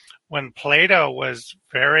Plato was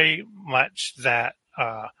very much that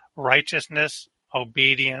righteousness,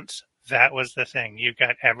 obedience, that was the thing. You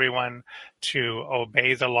got everyone to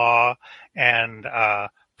obey the law, and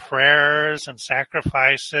prayers and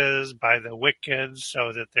sacrifices by the wicked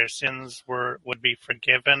so that their sins would be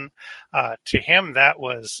forgiven. To him, that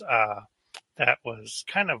was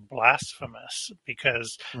kind of blasphemous,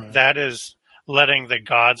 because Right. that is letting the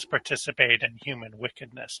gods participate in human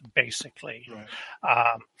wickedness, basically. Right.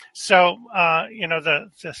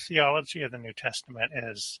 The theology of the New Testament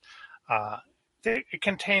is it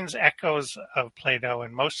contains echoes of Plato,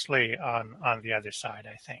 and mostly on the other side,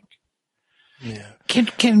 I think. Yeah.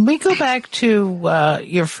 Can we go back to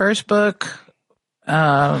your first book?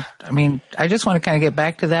 I just want to kind of get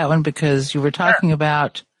back to that one, because you were talking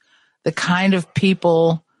about the kind of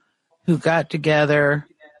people who got together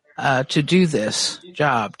to do this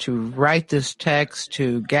job, to write this text,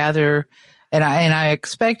 to gather, and I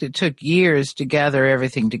expect it took years to gather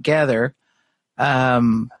everything together.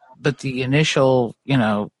 But the initial,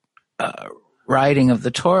 writing of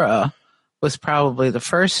the Torah was probably the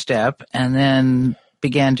first step, and then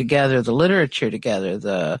began to gather the literature together,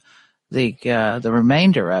 the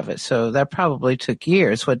remainder of it. So that probably took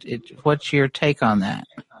years. What's your take on that?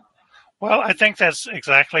 Well, I think that's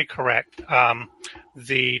exactly correct.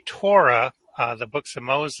 The Torah, the books of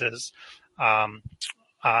Moses,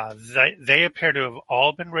 they appear to have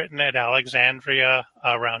all been written at Alexandria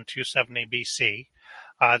around 270 BC.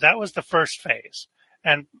 That was the first phase.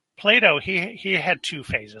 And Plato, he had two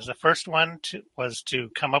phases. The first one was to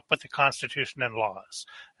come up with the Constitution and laws,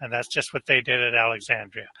 and that's just what they did at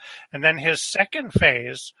Alexandria. And then his second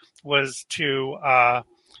phase was to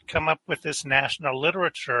come up with this national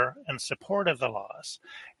literature in support of the laws.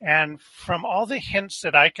 And from all the hints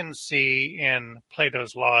that I can see in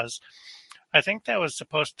Plato's laws, I think that was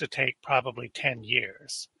supposed to take probably 10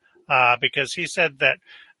 years, because he said that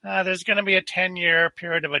there's going to be a 10-year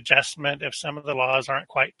period of adjustment. If some of the laws aren't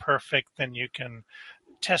quite perfect, then you can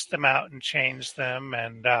test them out and change them.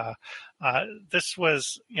 And this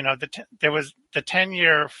was, there was the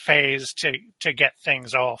 10-year phase to get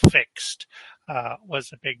things all fixed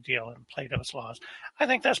was a big deal in Plato's laws. I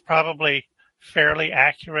think that's probably fairly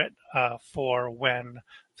accurate for when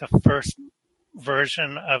the first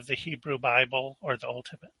version of the Hebrew Bible or the Old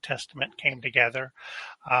Testament came together.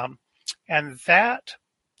 And that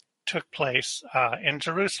took place in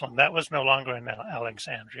Jerusalem. That was no longer in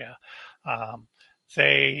Alexandria.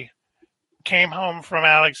 They came home from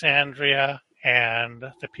Alexandria, and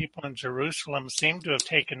the people in Jerusalem seem to have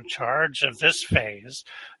taken charge of this phase.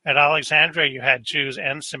 At Alexandria, you had Jews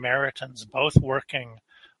and Samaritans both working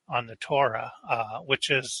on the Torah,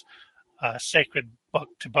 which is a sacred book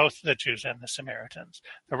to both the Jews and the Samaritans.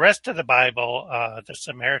 The rest of the Bible, the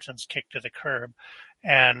Samaritans kicked to the curb,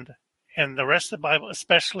 and in the rest of the Bible,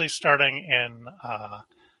 especially starting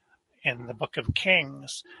in the Book of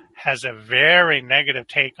Kings, has a very negative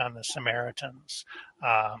take on the Samaritans.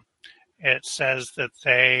 It says that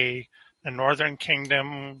the northern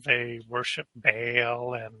kingdom, they worship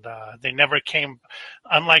Baal, and they never came,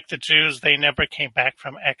 unlike the Jews, they never came back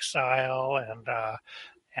from exile,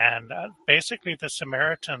 and basically the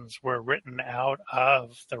Samaritans were written out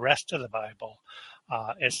of the rest of the Bible.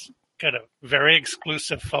 It's got a very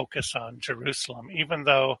exclusive focus on Jerusalem, even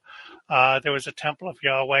though there was a temple of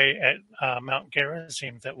Yahweh at Mount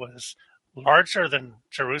Gerizim that was larger than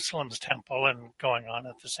Jerusalem's temple and going on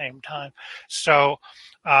at the same time. So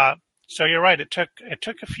you're right. It took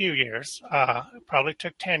a few years. It probably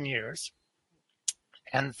took 10 years,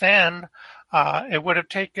 and then it would have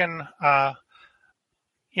taken at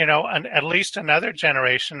least another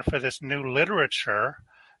generation for this new literature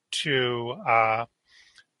to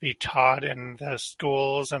be taught in the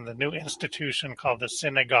schools and the new institution called the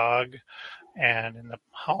synagogue and in the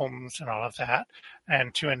homes and all of that,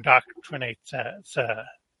 and to indoctrinate the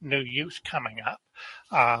new youth coming up.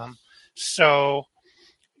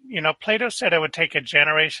 Plato said it would take a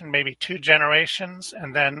generation, maybe 2 generations,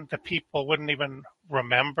 and then the people wouldn't even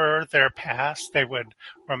remember their past. They would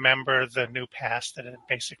remember the new past that had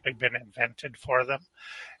basically been invented for them.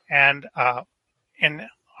 And in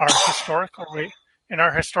our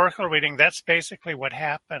historical reading, that's basically what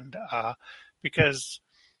happened.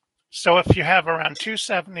 So if you have around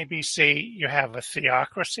 270 BC, you have a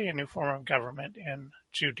theocracy, a new form of government in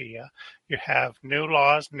Judea. You have new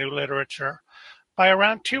laws, new literature. By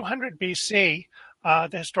around 200 BC,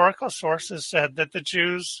 the historical sources said that the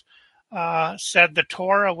Jews said the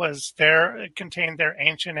Torah contained their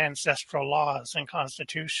ancient ancestral laws and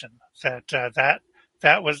constitution,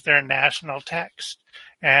 that was their national text.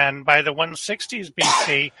 And by the 160s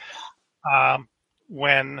BC,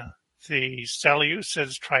 when the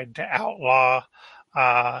Seleucids tried to outlaw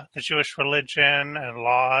the Jewish religion and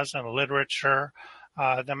laws and literature,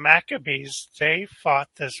 the Maccabees, they fought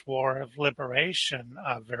this war of liberation,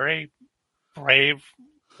 a very brave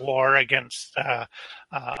war against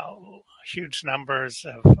huge numbers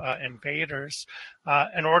of invaders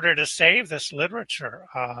in order to save this literature.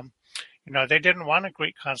 They didn't want a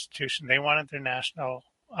Greek constitution. They wanted their national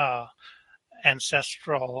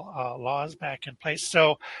ancestral laws back in place.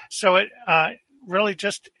 So it really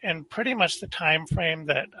just in pretty much the time frame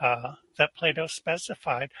that Plato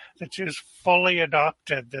specified, the Jews fully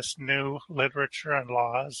adopted this new literature and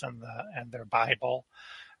laws and their Bible.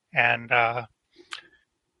 And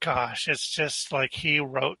it's just like he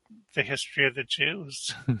wrote the history of the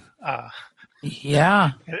Jews.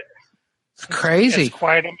 Yeah, it's crazy. It's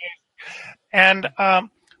quite amazing. And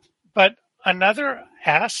but another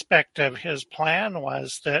aspect of his plan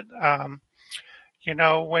was that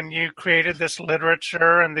when you created this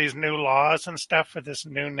literature and these new laws and stuff for this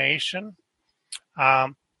new nation,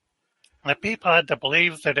 the people had to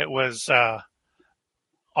believe that it was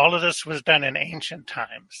all of this was done in ancient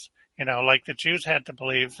times. Like the Jews had to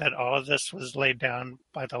believe that all of this was laid down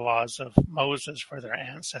by the laws of Moses for their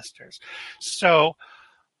ancestors. So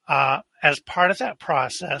as part of that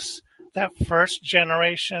process, that first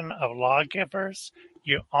generation of lawgivers,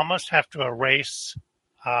 you almost have to erase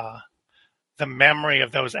the memory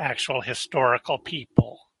of those actual historical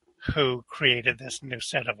people who created this new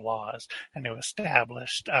set of laws and who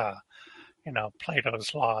established,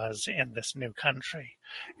 Plato's laws in this new country.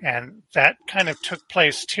 And that kind of took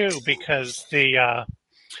place too because the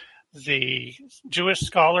Jewish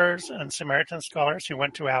scholars and Samaritan scholars who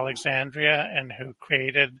went to Alexandria and who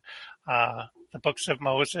created the books of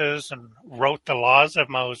Moses and wrote the laws of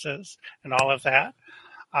Moses and all of that,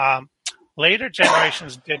 later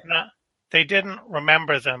generations didn't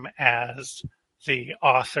remember them as the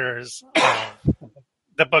authors of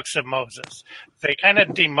the books of Moses. They kind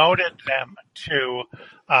of demoted them to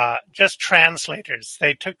just translators.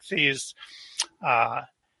 They took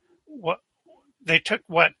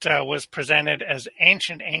what was presented as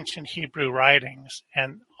ancient Hebrew writings,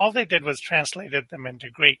 and all they did was translated them into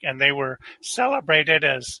Greek, and they were celebrated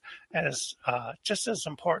as just as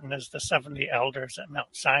important as the 70 elders at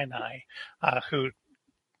Mount Sinai, who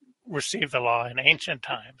received the law in ancient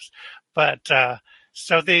times. But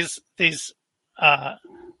so these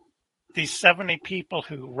 70 people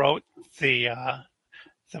who wrote the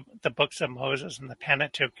books of Moses and the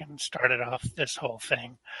Pentateuch and started off this whole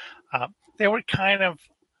thing, they were kind of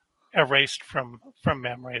erased from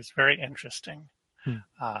memory. It's very interesting.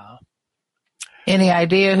 Any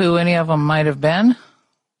idea who any of them might have been?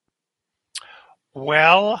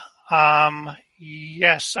 Well,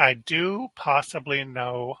 yes, I do possibly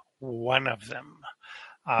know one of them.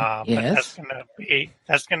 But Yes.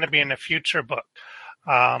 that's gonna be in a future book.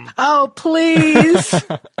 Oh, please.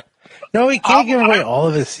 No, he can't give away all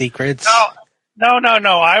of his secrets. No.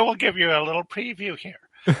 I will give you a little preview here.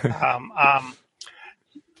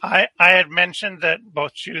 I had mentioned that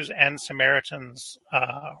both Jews and Samaritans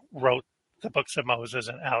wrote the books of Moses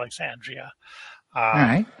in Alexandria. All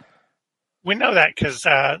right. We know that because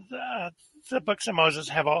the books of Moses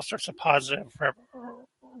have all sorts of positive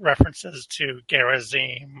references to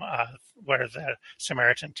Gerizim, where the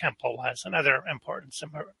Samaritan temple was, and other important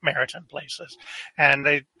Samaritan places. And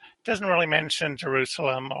it doesn't really mention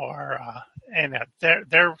Jerusalem or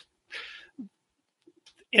they're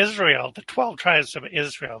Israel, the 12 tribes of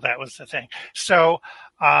Israel. That was the thing. So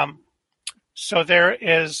there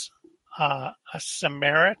is a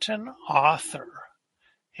Samaritan author.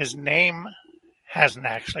 His name hasn't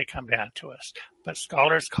actually come down to us, but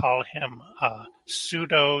scholars call him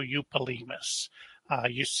Pseudo-Eupolemus.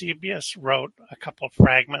 Eusebius wrote a couple of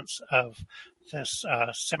fragments of this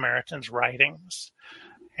Samaritan's writings,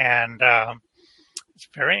 and it's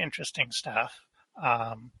very interesting stuff.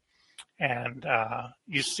 And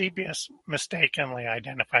Eusebius mistakenly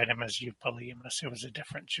identified him as Eupolemus, who was a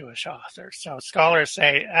different Jewish author. So scholars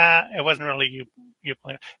say it wasn't really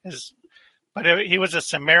Eupolemus. But he was a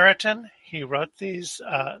Samaritan. He wrote these,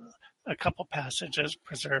 a couple passages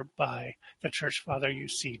preserved by the church father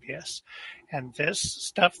Eusebius. And this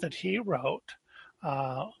stuff that he wrote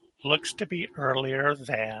looks to be earlier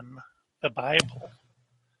than the Bible.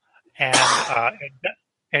 And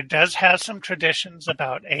it does have some traditions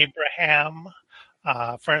about Abraham.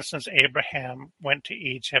 For instance, Abraham went to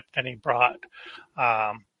Egypt and he brought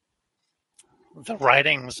the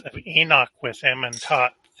writings of Enoch with him and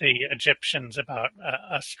taught the Egyptians about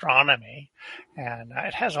astronomy, and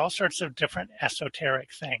it has all sorts of different esoteric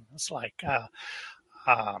things, like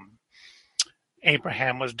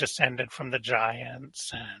Abraham was descended from the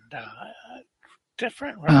giants, and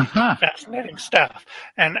different really fascinating stuff,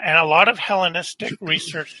 and a lot of Hellenistic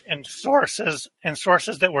research and sources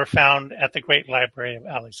that were found at the Great Library of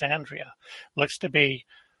Alexandria. Looks to be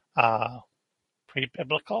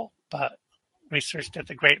pre-biblical, but researched at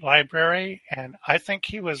the Great Library, and I think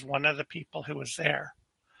he was one of the people who was there.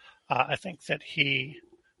 I think that he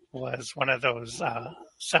was one of those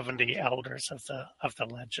 70 elders of the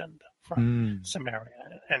legend from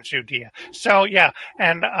Samaria and Judea. So yeah,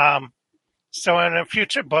 and so in a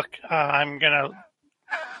future book, I'm gonna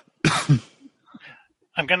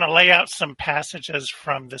lay out some passages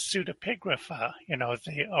from the pseudepigrapha,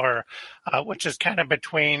 which is kind of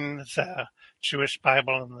between the Jewish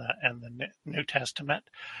Bible and the New Testament.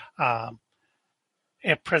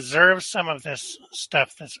 It preserves some of this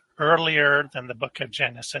stuff that's earlier than the book of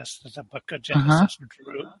Genesis, that the book of Genesis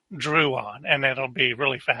drew on, and it'll be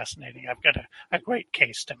really fascinating. I've got a great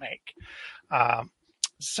case to make.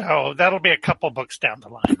 So that'll be a couple books down the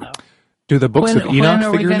line, though. Do the books of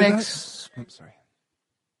Enoch figure into that? I'm sorry.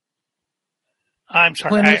 I'm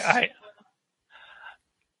sorry.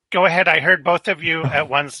 Go ahead. I heard both of you at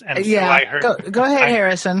once, and so I heard. Go ahead,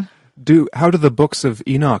 Harrison. How do the books of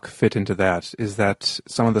Enoch fit into that? Is that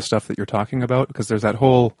some of the stuff that you're talking about? Because there's that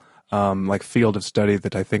whole field of study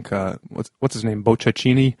that I think what's his name,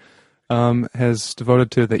 Boccaccini, has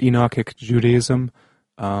devoted to the Enochic Judaism.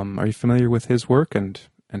 Are you familiar with his work and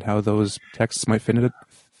how those texts might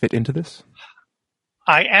fit into this?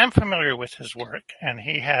 I am familiar with his work, and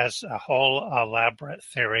he has a whole elaborate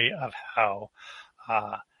theory of how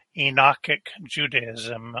Enochic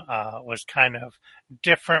Judaism was kind of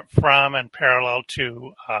different from and parallel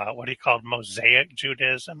to what he called Mosaic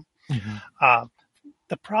Judaism. Mm-hmm.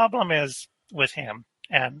 The problem is with him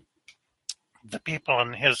and the people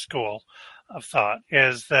in his school of thought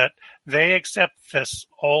is that they accept this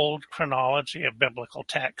old chronology of biblical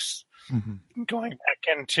texts going back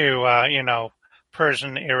into,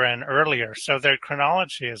 Persian era and earlier. So their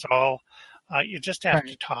chronology is all, you just have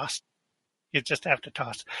to toss. You just have to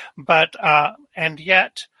toss. But, and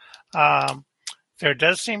yet, there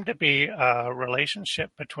does seem to be a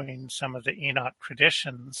relationship between some of the Enoch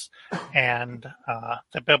traditions and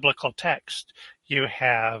the biblical text. You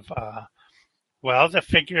have, the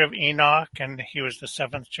figure of Enoch, and he was the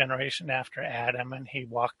seventh generation after Adam, and he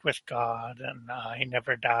walked with God, and he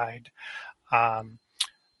never died.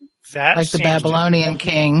 That like the Babylonian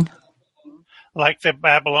king. Like the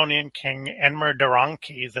Babylonian king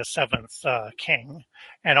Enmer-Daranki, the seventh king,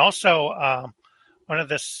 and also one of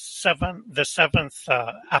the seventh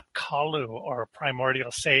Apkallu, or primordial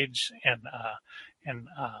sage in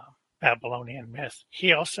Babylonian myth.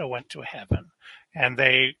 He also went to heaven, and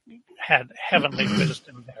they had heavenly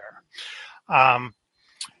wisdom there.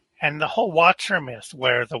 and the whole Watcher myth,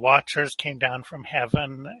 where the Watchers came down from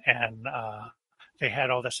heaven and they had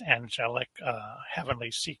all this angelic,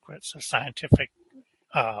 heavenly secrets of scientific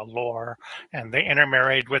lore, and they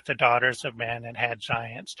intermarried with the daughters of men and had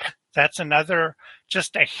giants. That's another,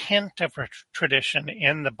 just a hint of a tradition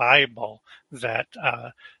in the Bible that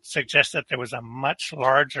suggests that there was a much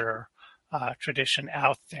larger tradition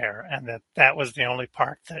out there, and that was the only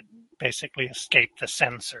part that basically escaped the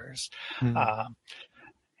censors.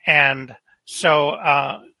 And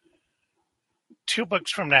so 2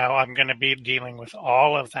 books from now, I'm going to be dealing with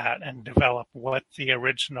all of that and develop what the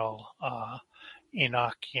original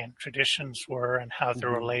Enochian traditions were and how they're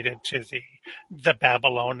related to the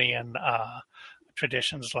Babylonian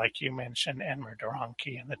traditions, like you mentioned,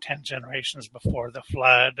 Enmerderonki and the 10 generations before the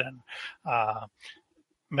flood, and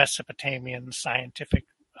Mesopotamian scientific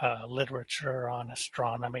literature on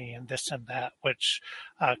astronomy and this and that, which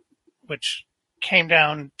came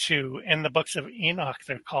down to, in the books of Enoch,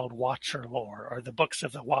 they're called Watcher lore, or the books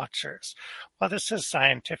of the Watchers. Well, this is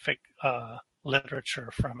scientific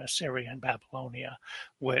literature from Assyria and Babylonia,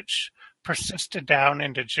 which persisted down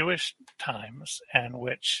into Jewish times, and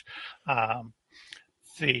which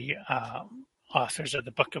the authors of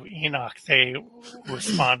the Book of Enoch, they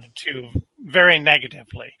responded to very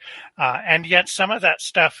negatively. And yet some of that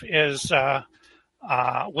stuff was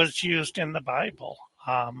used in the Bible.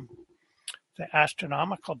 The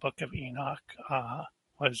astronomical Book of Enoch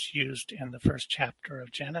was used in the first chapter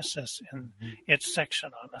of Genesis in its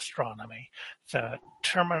section on astronomy. The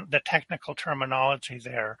technical terminology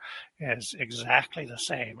there is exactly the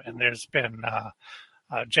same, and there's been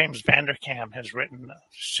James Vanderkam has written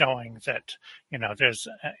showing that there's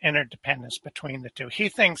interdependence between the two. He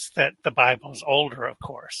thinks that the Bible is older, of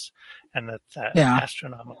course, and that the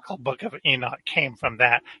astronomical Book of Enoch came from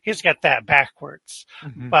that. He's got that backwards,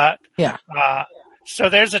 but so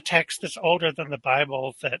there's a text that's older than the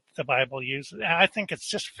Bible that the Bible uses. And I think it's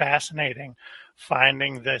just fascinating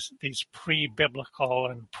finding these pre-biblical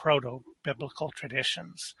and proto-biblical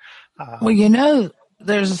traditions. Well,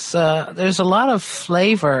 there's a lot of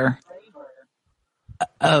flavor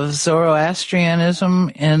of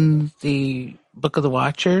Zoroastrianism in the Book of the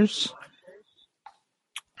Watchers,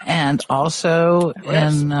 and also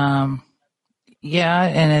in and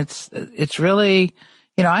it's really,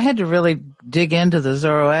 I had to really dig into the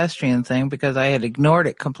Zoroastrian thing because I had ignored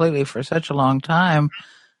it completely for such a long time.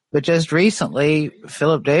 But just recently,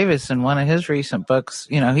 Philip Davis, in one of his recent books,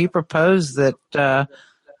 he proposed that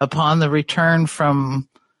upon the return from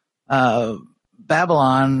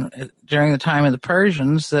Babylon during the time of the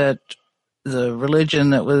Persians, that the religion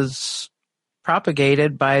that was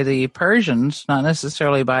propagated by the Persians, not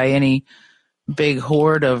necessarily by any big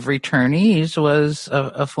horde of returnees, was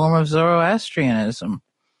a form of Zoroastrianism.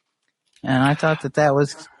 And I thought that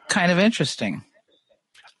was kind of interesting.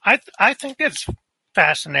 I think it's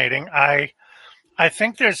fascinating. I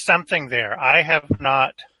think there's something there. I have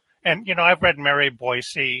not, and I've read Mary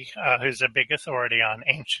Boise, who's a big authority on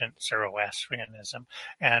ancient Zoroastrianism,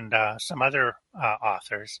 and some other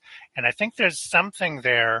authors, and I think there's something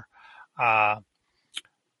there. I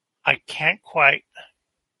can't quite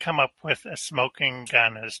come up with a smoking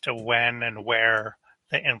gun as to when and where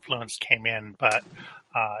the influence came in, but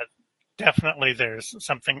definitely there's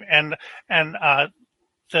something, and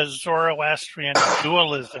the Zoroastrian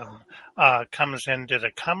dualism comes into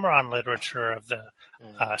the Qumran literature of the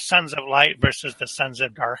sons of light versus the sons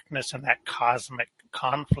of darkness, and that cosmic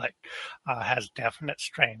conflict has definite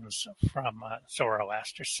strains from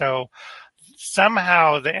Zoroaster. So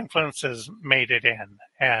somehow the influences made it in,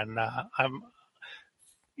 and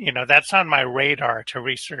that's on my radar to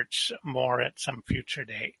research more at some future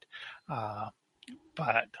date.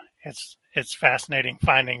 But it's fascinating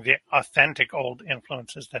finding the authentic old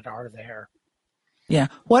influences that are there. Yeah.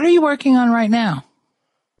 What are you working on right now?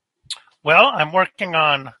 Well, I'm working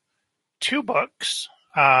on 2 books.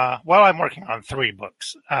 I'm working on 3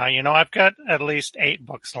 books. I've got at least 8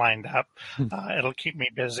 books lined up. It'll keep me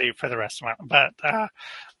busy for the rest of my. But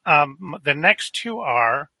the next 2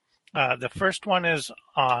 are the first one is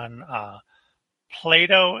on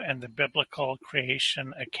Plato and the biblical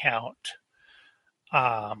creation account.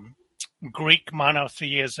 Greek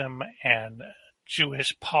monotheism and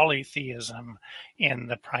Jewish polytheism in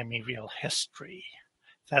the primeval history.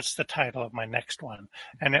 That's the title of my next one.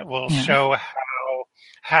 And it will show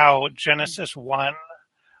how Genesis 1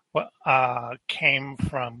 came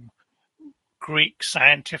from Greek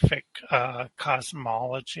scientific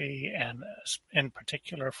cosmology, and in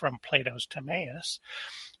particular from Plato's Timaeus.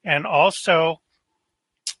 And also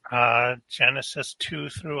Genesis 2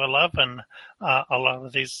 through 11, a lot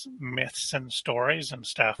of these myths and stories and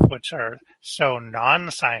stuff, which are so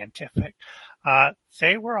non-scientific,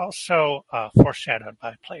 they were also foreshadowed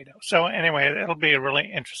by Plato. So anyway, it'll be a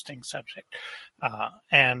really interesting subject.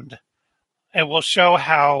 And it will show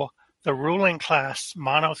how the ruling class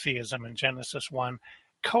monotheism in Genesis 1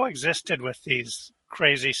 coexisted with these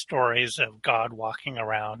crazy stories of God walking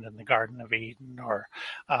around in the Garden of Eden, or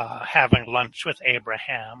having lunch with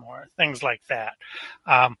Abraham, or things like that.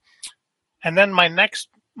 And then my next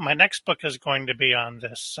book is going to be on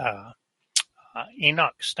this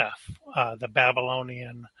Enoch stuff, the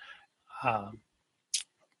Babylonian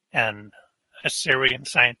and Assyrian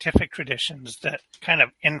scientific traditions that kind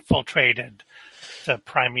of infiltrated the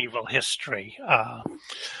primeval history,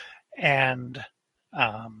 and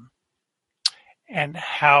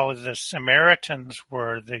how the Samaritans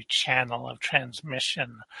were the channel of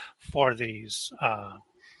transmission for these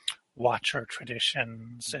Watcher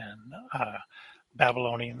traditions and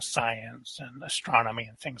Babylonian science and astronomy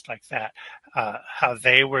and things like that, how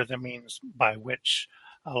they were the means by which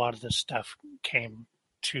a lot of this stuff came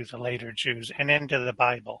to the later Jews and into the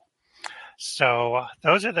Bible. So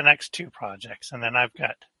those are the next two projects, and then I've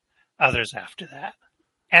got others after that,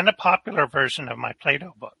 and a popular version of my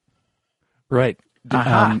Plato book. Right.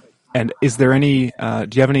 And is there any, do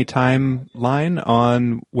you have any timeline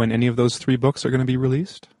on when any of those three books are going to be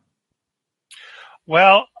released?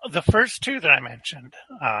 Well, the first two that I mentioned,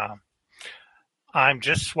 I'm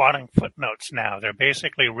just swatting footnotes now. They're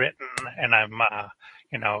basically written, and I'm,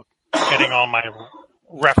 getting all my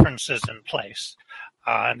references in place.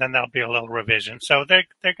 And then there'll be a little revision. So they're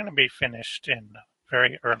going to be finished in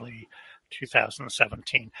very early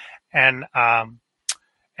 2017.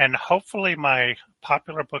 And hopefully my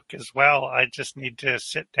popular book as well. I just need to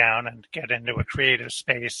sit down and get into a creative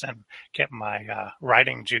space and get my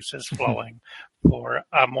writing juices flowing for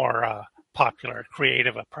a more popular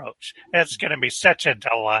creative approach. It's going to be such a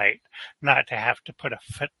delight not to have to put a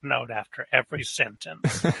footnote after every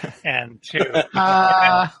sentence and to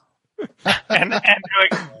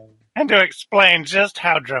and to explain just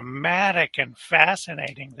how dramatic and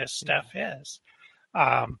fascinating this stuff is.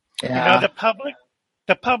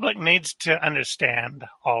 The public needs to understand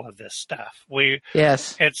all of this stuff.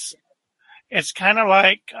 It's kind of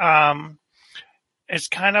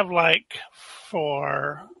like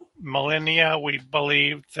for millennia we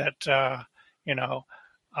believed that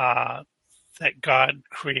that God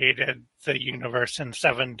created the universe in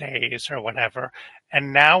 7 days or whatever,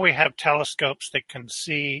 and now we have telescopes that can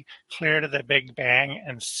see clear to the Big Bang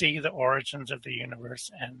and see the origins of the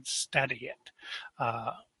universe and study it.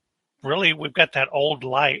 Really, we've got that old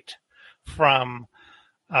light from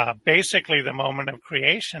basically the moment of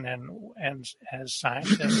creation, and as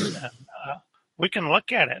scientists, we can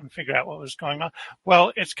look at it and figure out what was going on.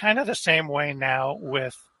 Well, it's kind of the same way now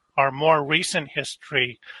with our more recent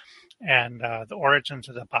history and the origins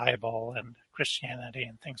of the Bible and Christianity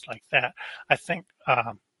and things like that. I think,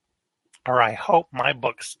 or I hope, my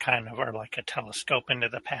books kind of are like a telescope into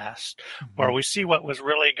the past, where we see what was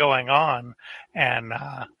really going on, and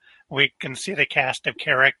we can see the cast of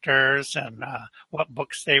characters and what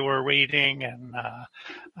books they were reading, and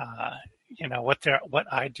what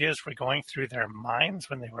ideas were going through their minds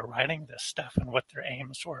when they were writing this stuff, and what their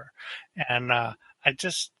aims were. And I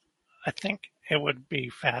think it would be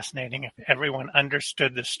fascinating if everyone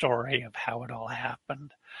understood the story of how it all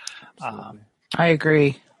happened. I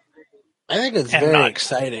agree. I think it's very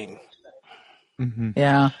exciting. Mm-hmm.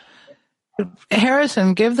 Yeah.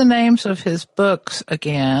 Harrison, give the names of his books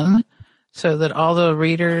again so that all the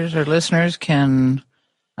readers or listeners can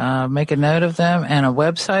make a note of them, and a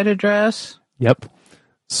website address. Yep.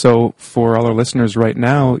 So for all our listeners right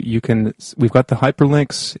now, we've got the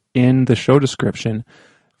hyperlinks in the show description.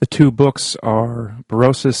 The two books are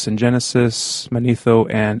Berosus and Genesis,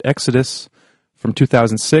 Manetho and Exodus from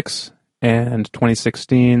 2006, and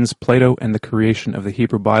 2016's Plato and the Creation of the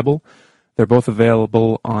Hebrew Bible. They're both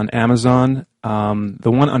available on Amazon.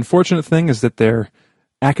 The one unfortunate thing is that they're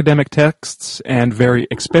academic texts and very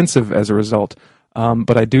expensive as a result.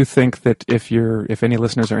 But I do think that if any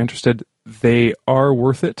listeners are interested, they are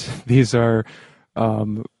worth it. These are,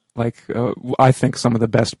 I think some of the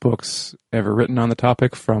best books ever written on the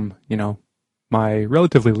topic from, my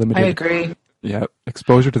relatively limited. I agree. Yeah,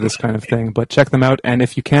 exposure to this kind of thing. But check them out. And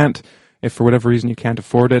if for whatever reason you can't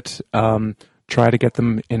afford it, try to get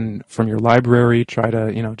them in from your library. Try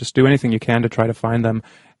to, just do anything you can to try to find them.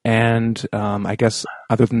 And I guess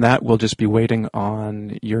other than that, we'll just be waiting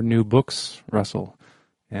on your new books, Russell.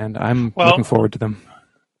 And I'm looking forward to them.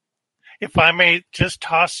 If I may just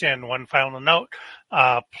toss in one final note,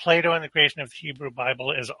 Plato and the Creation of the Hebrew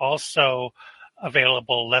Bible is also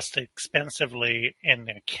available less expensively in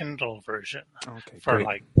the Kindle version for great.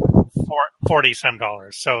 like $40 some.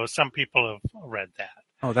 So some people have read that.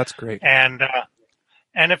 Oh, that's great.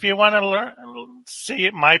 And if you want to see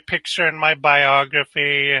my picture and my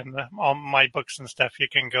biography and all my books and stuff, you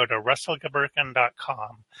can go to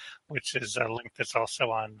russellgmirkin.com, which is a link that's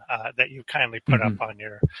also on that you kindly put up on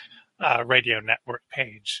your radio network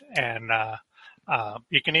page. And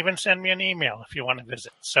you can even send me an email if you want to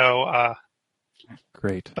visit. So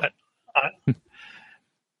great. But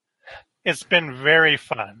it's been very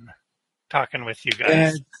fun talking with you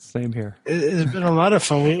guys. Same here. It's been a lot of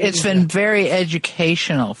fun. It's been very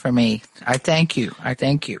educational for me. I thank you.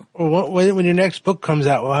 Well, when your next book comes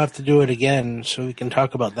out, we'll have to do it again so we can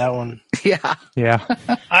talk about that one. Yeah. Yeah.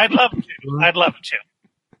 I'd love to.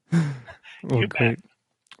 Well, great.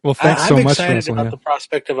 Well, thanks so much, Russell. I'm excited about the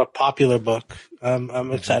prospect of a popular book.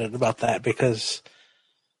 I'm excited about that because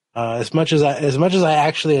as much as I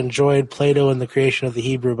actually enjoyed Plato and the Creation of the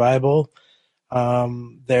Hebrew Bible,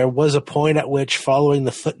 there was a point at which, following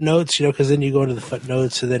the footnotes, because then you go into the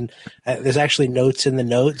footnotes and then there's actually notes in the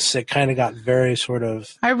notes. It kind of got very sort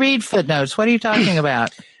of. I read footnotes. What are you talking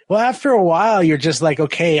about? Well, after a while, you're just like,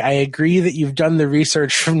 okay, I agree that you've done the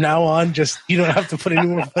research. From now on, just you don't have to put any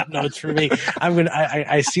more footnotes for me.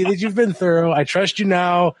 I see that you've been thorough. I trust you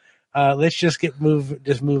now. Let's just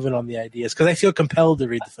moving on the ideas because I feel compelled to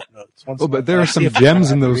read the footnotes. But there are some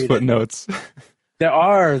gems in those footnotes.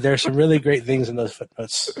 There's some really great things in those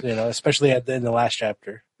footnotes, especially in the last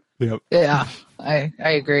chapter. Yep. Yeah, I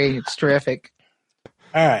agree. It's terrific.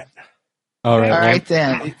 All right. All right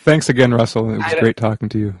then. Thanks again, Russell. It was great talking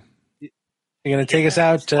to you. You're going to take us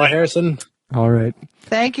out, Harrison? All right.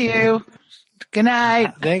 Thank you. Good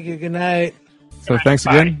night. Thank you. Good night. So thanks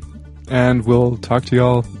again, and we'll talk to you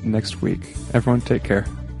all next week. Everyone take care.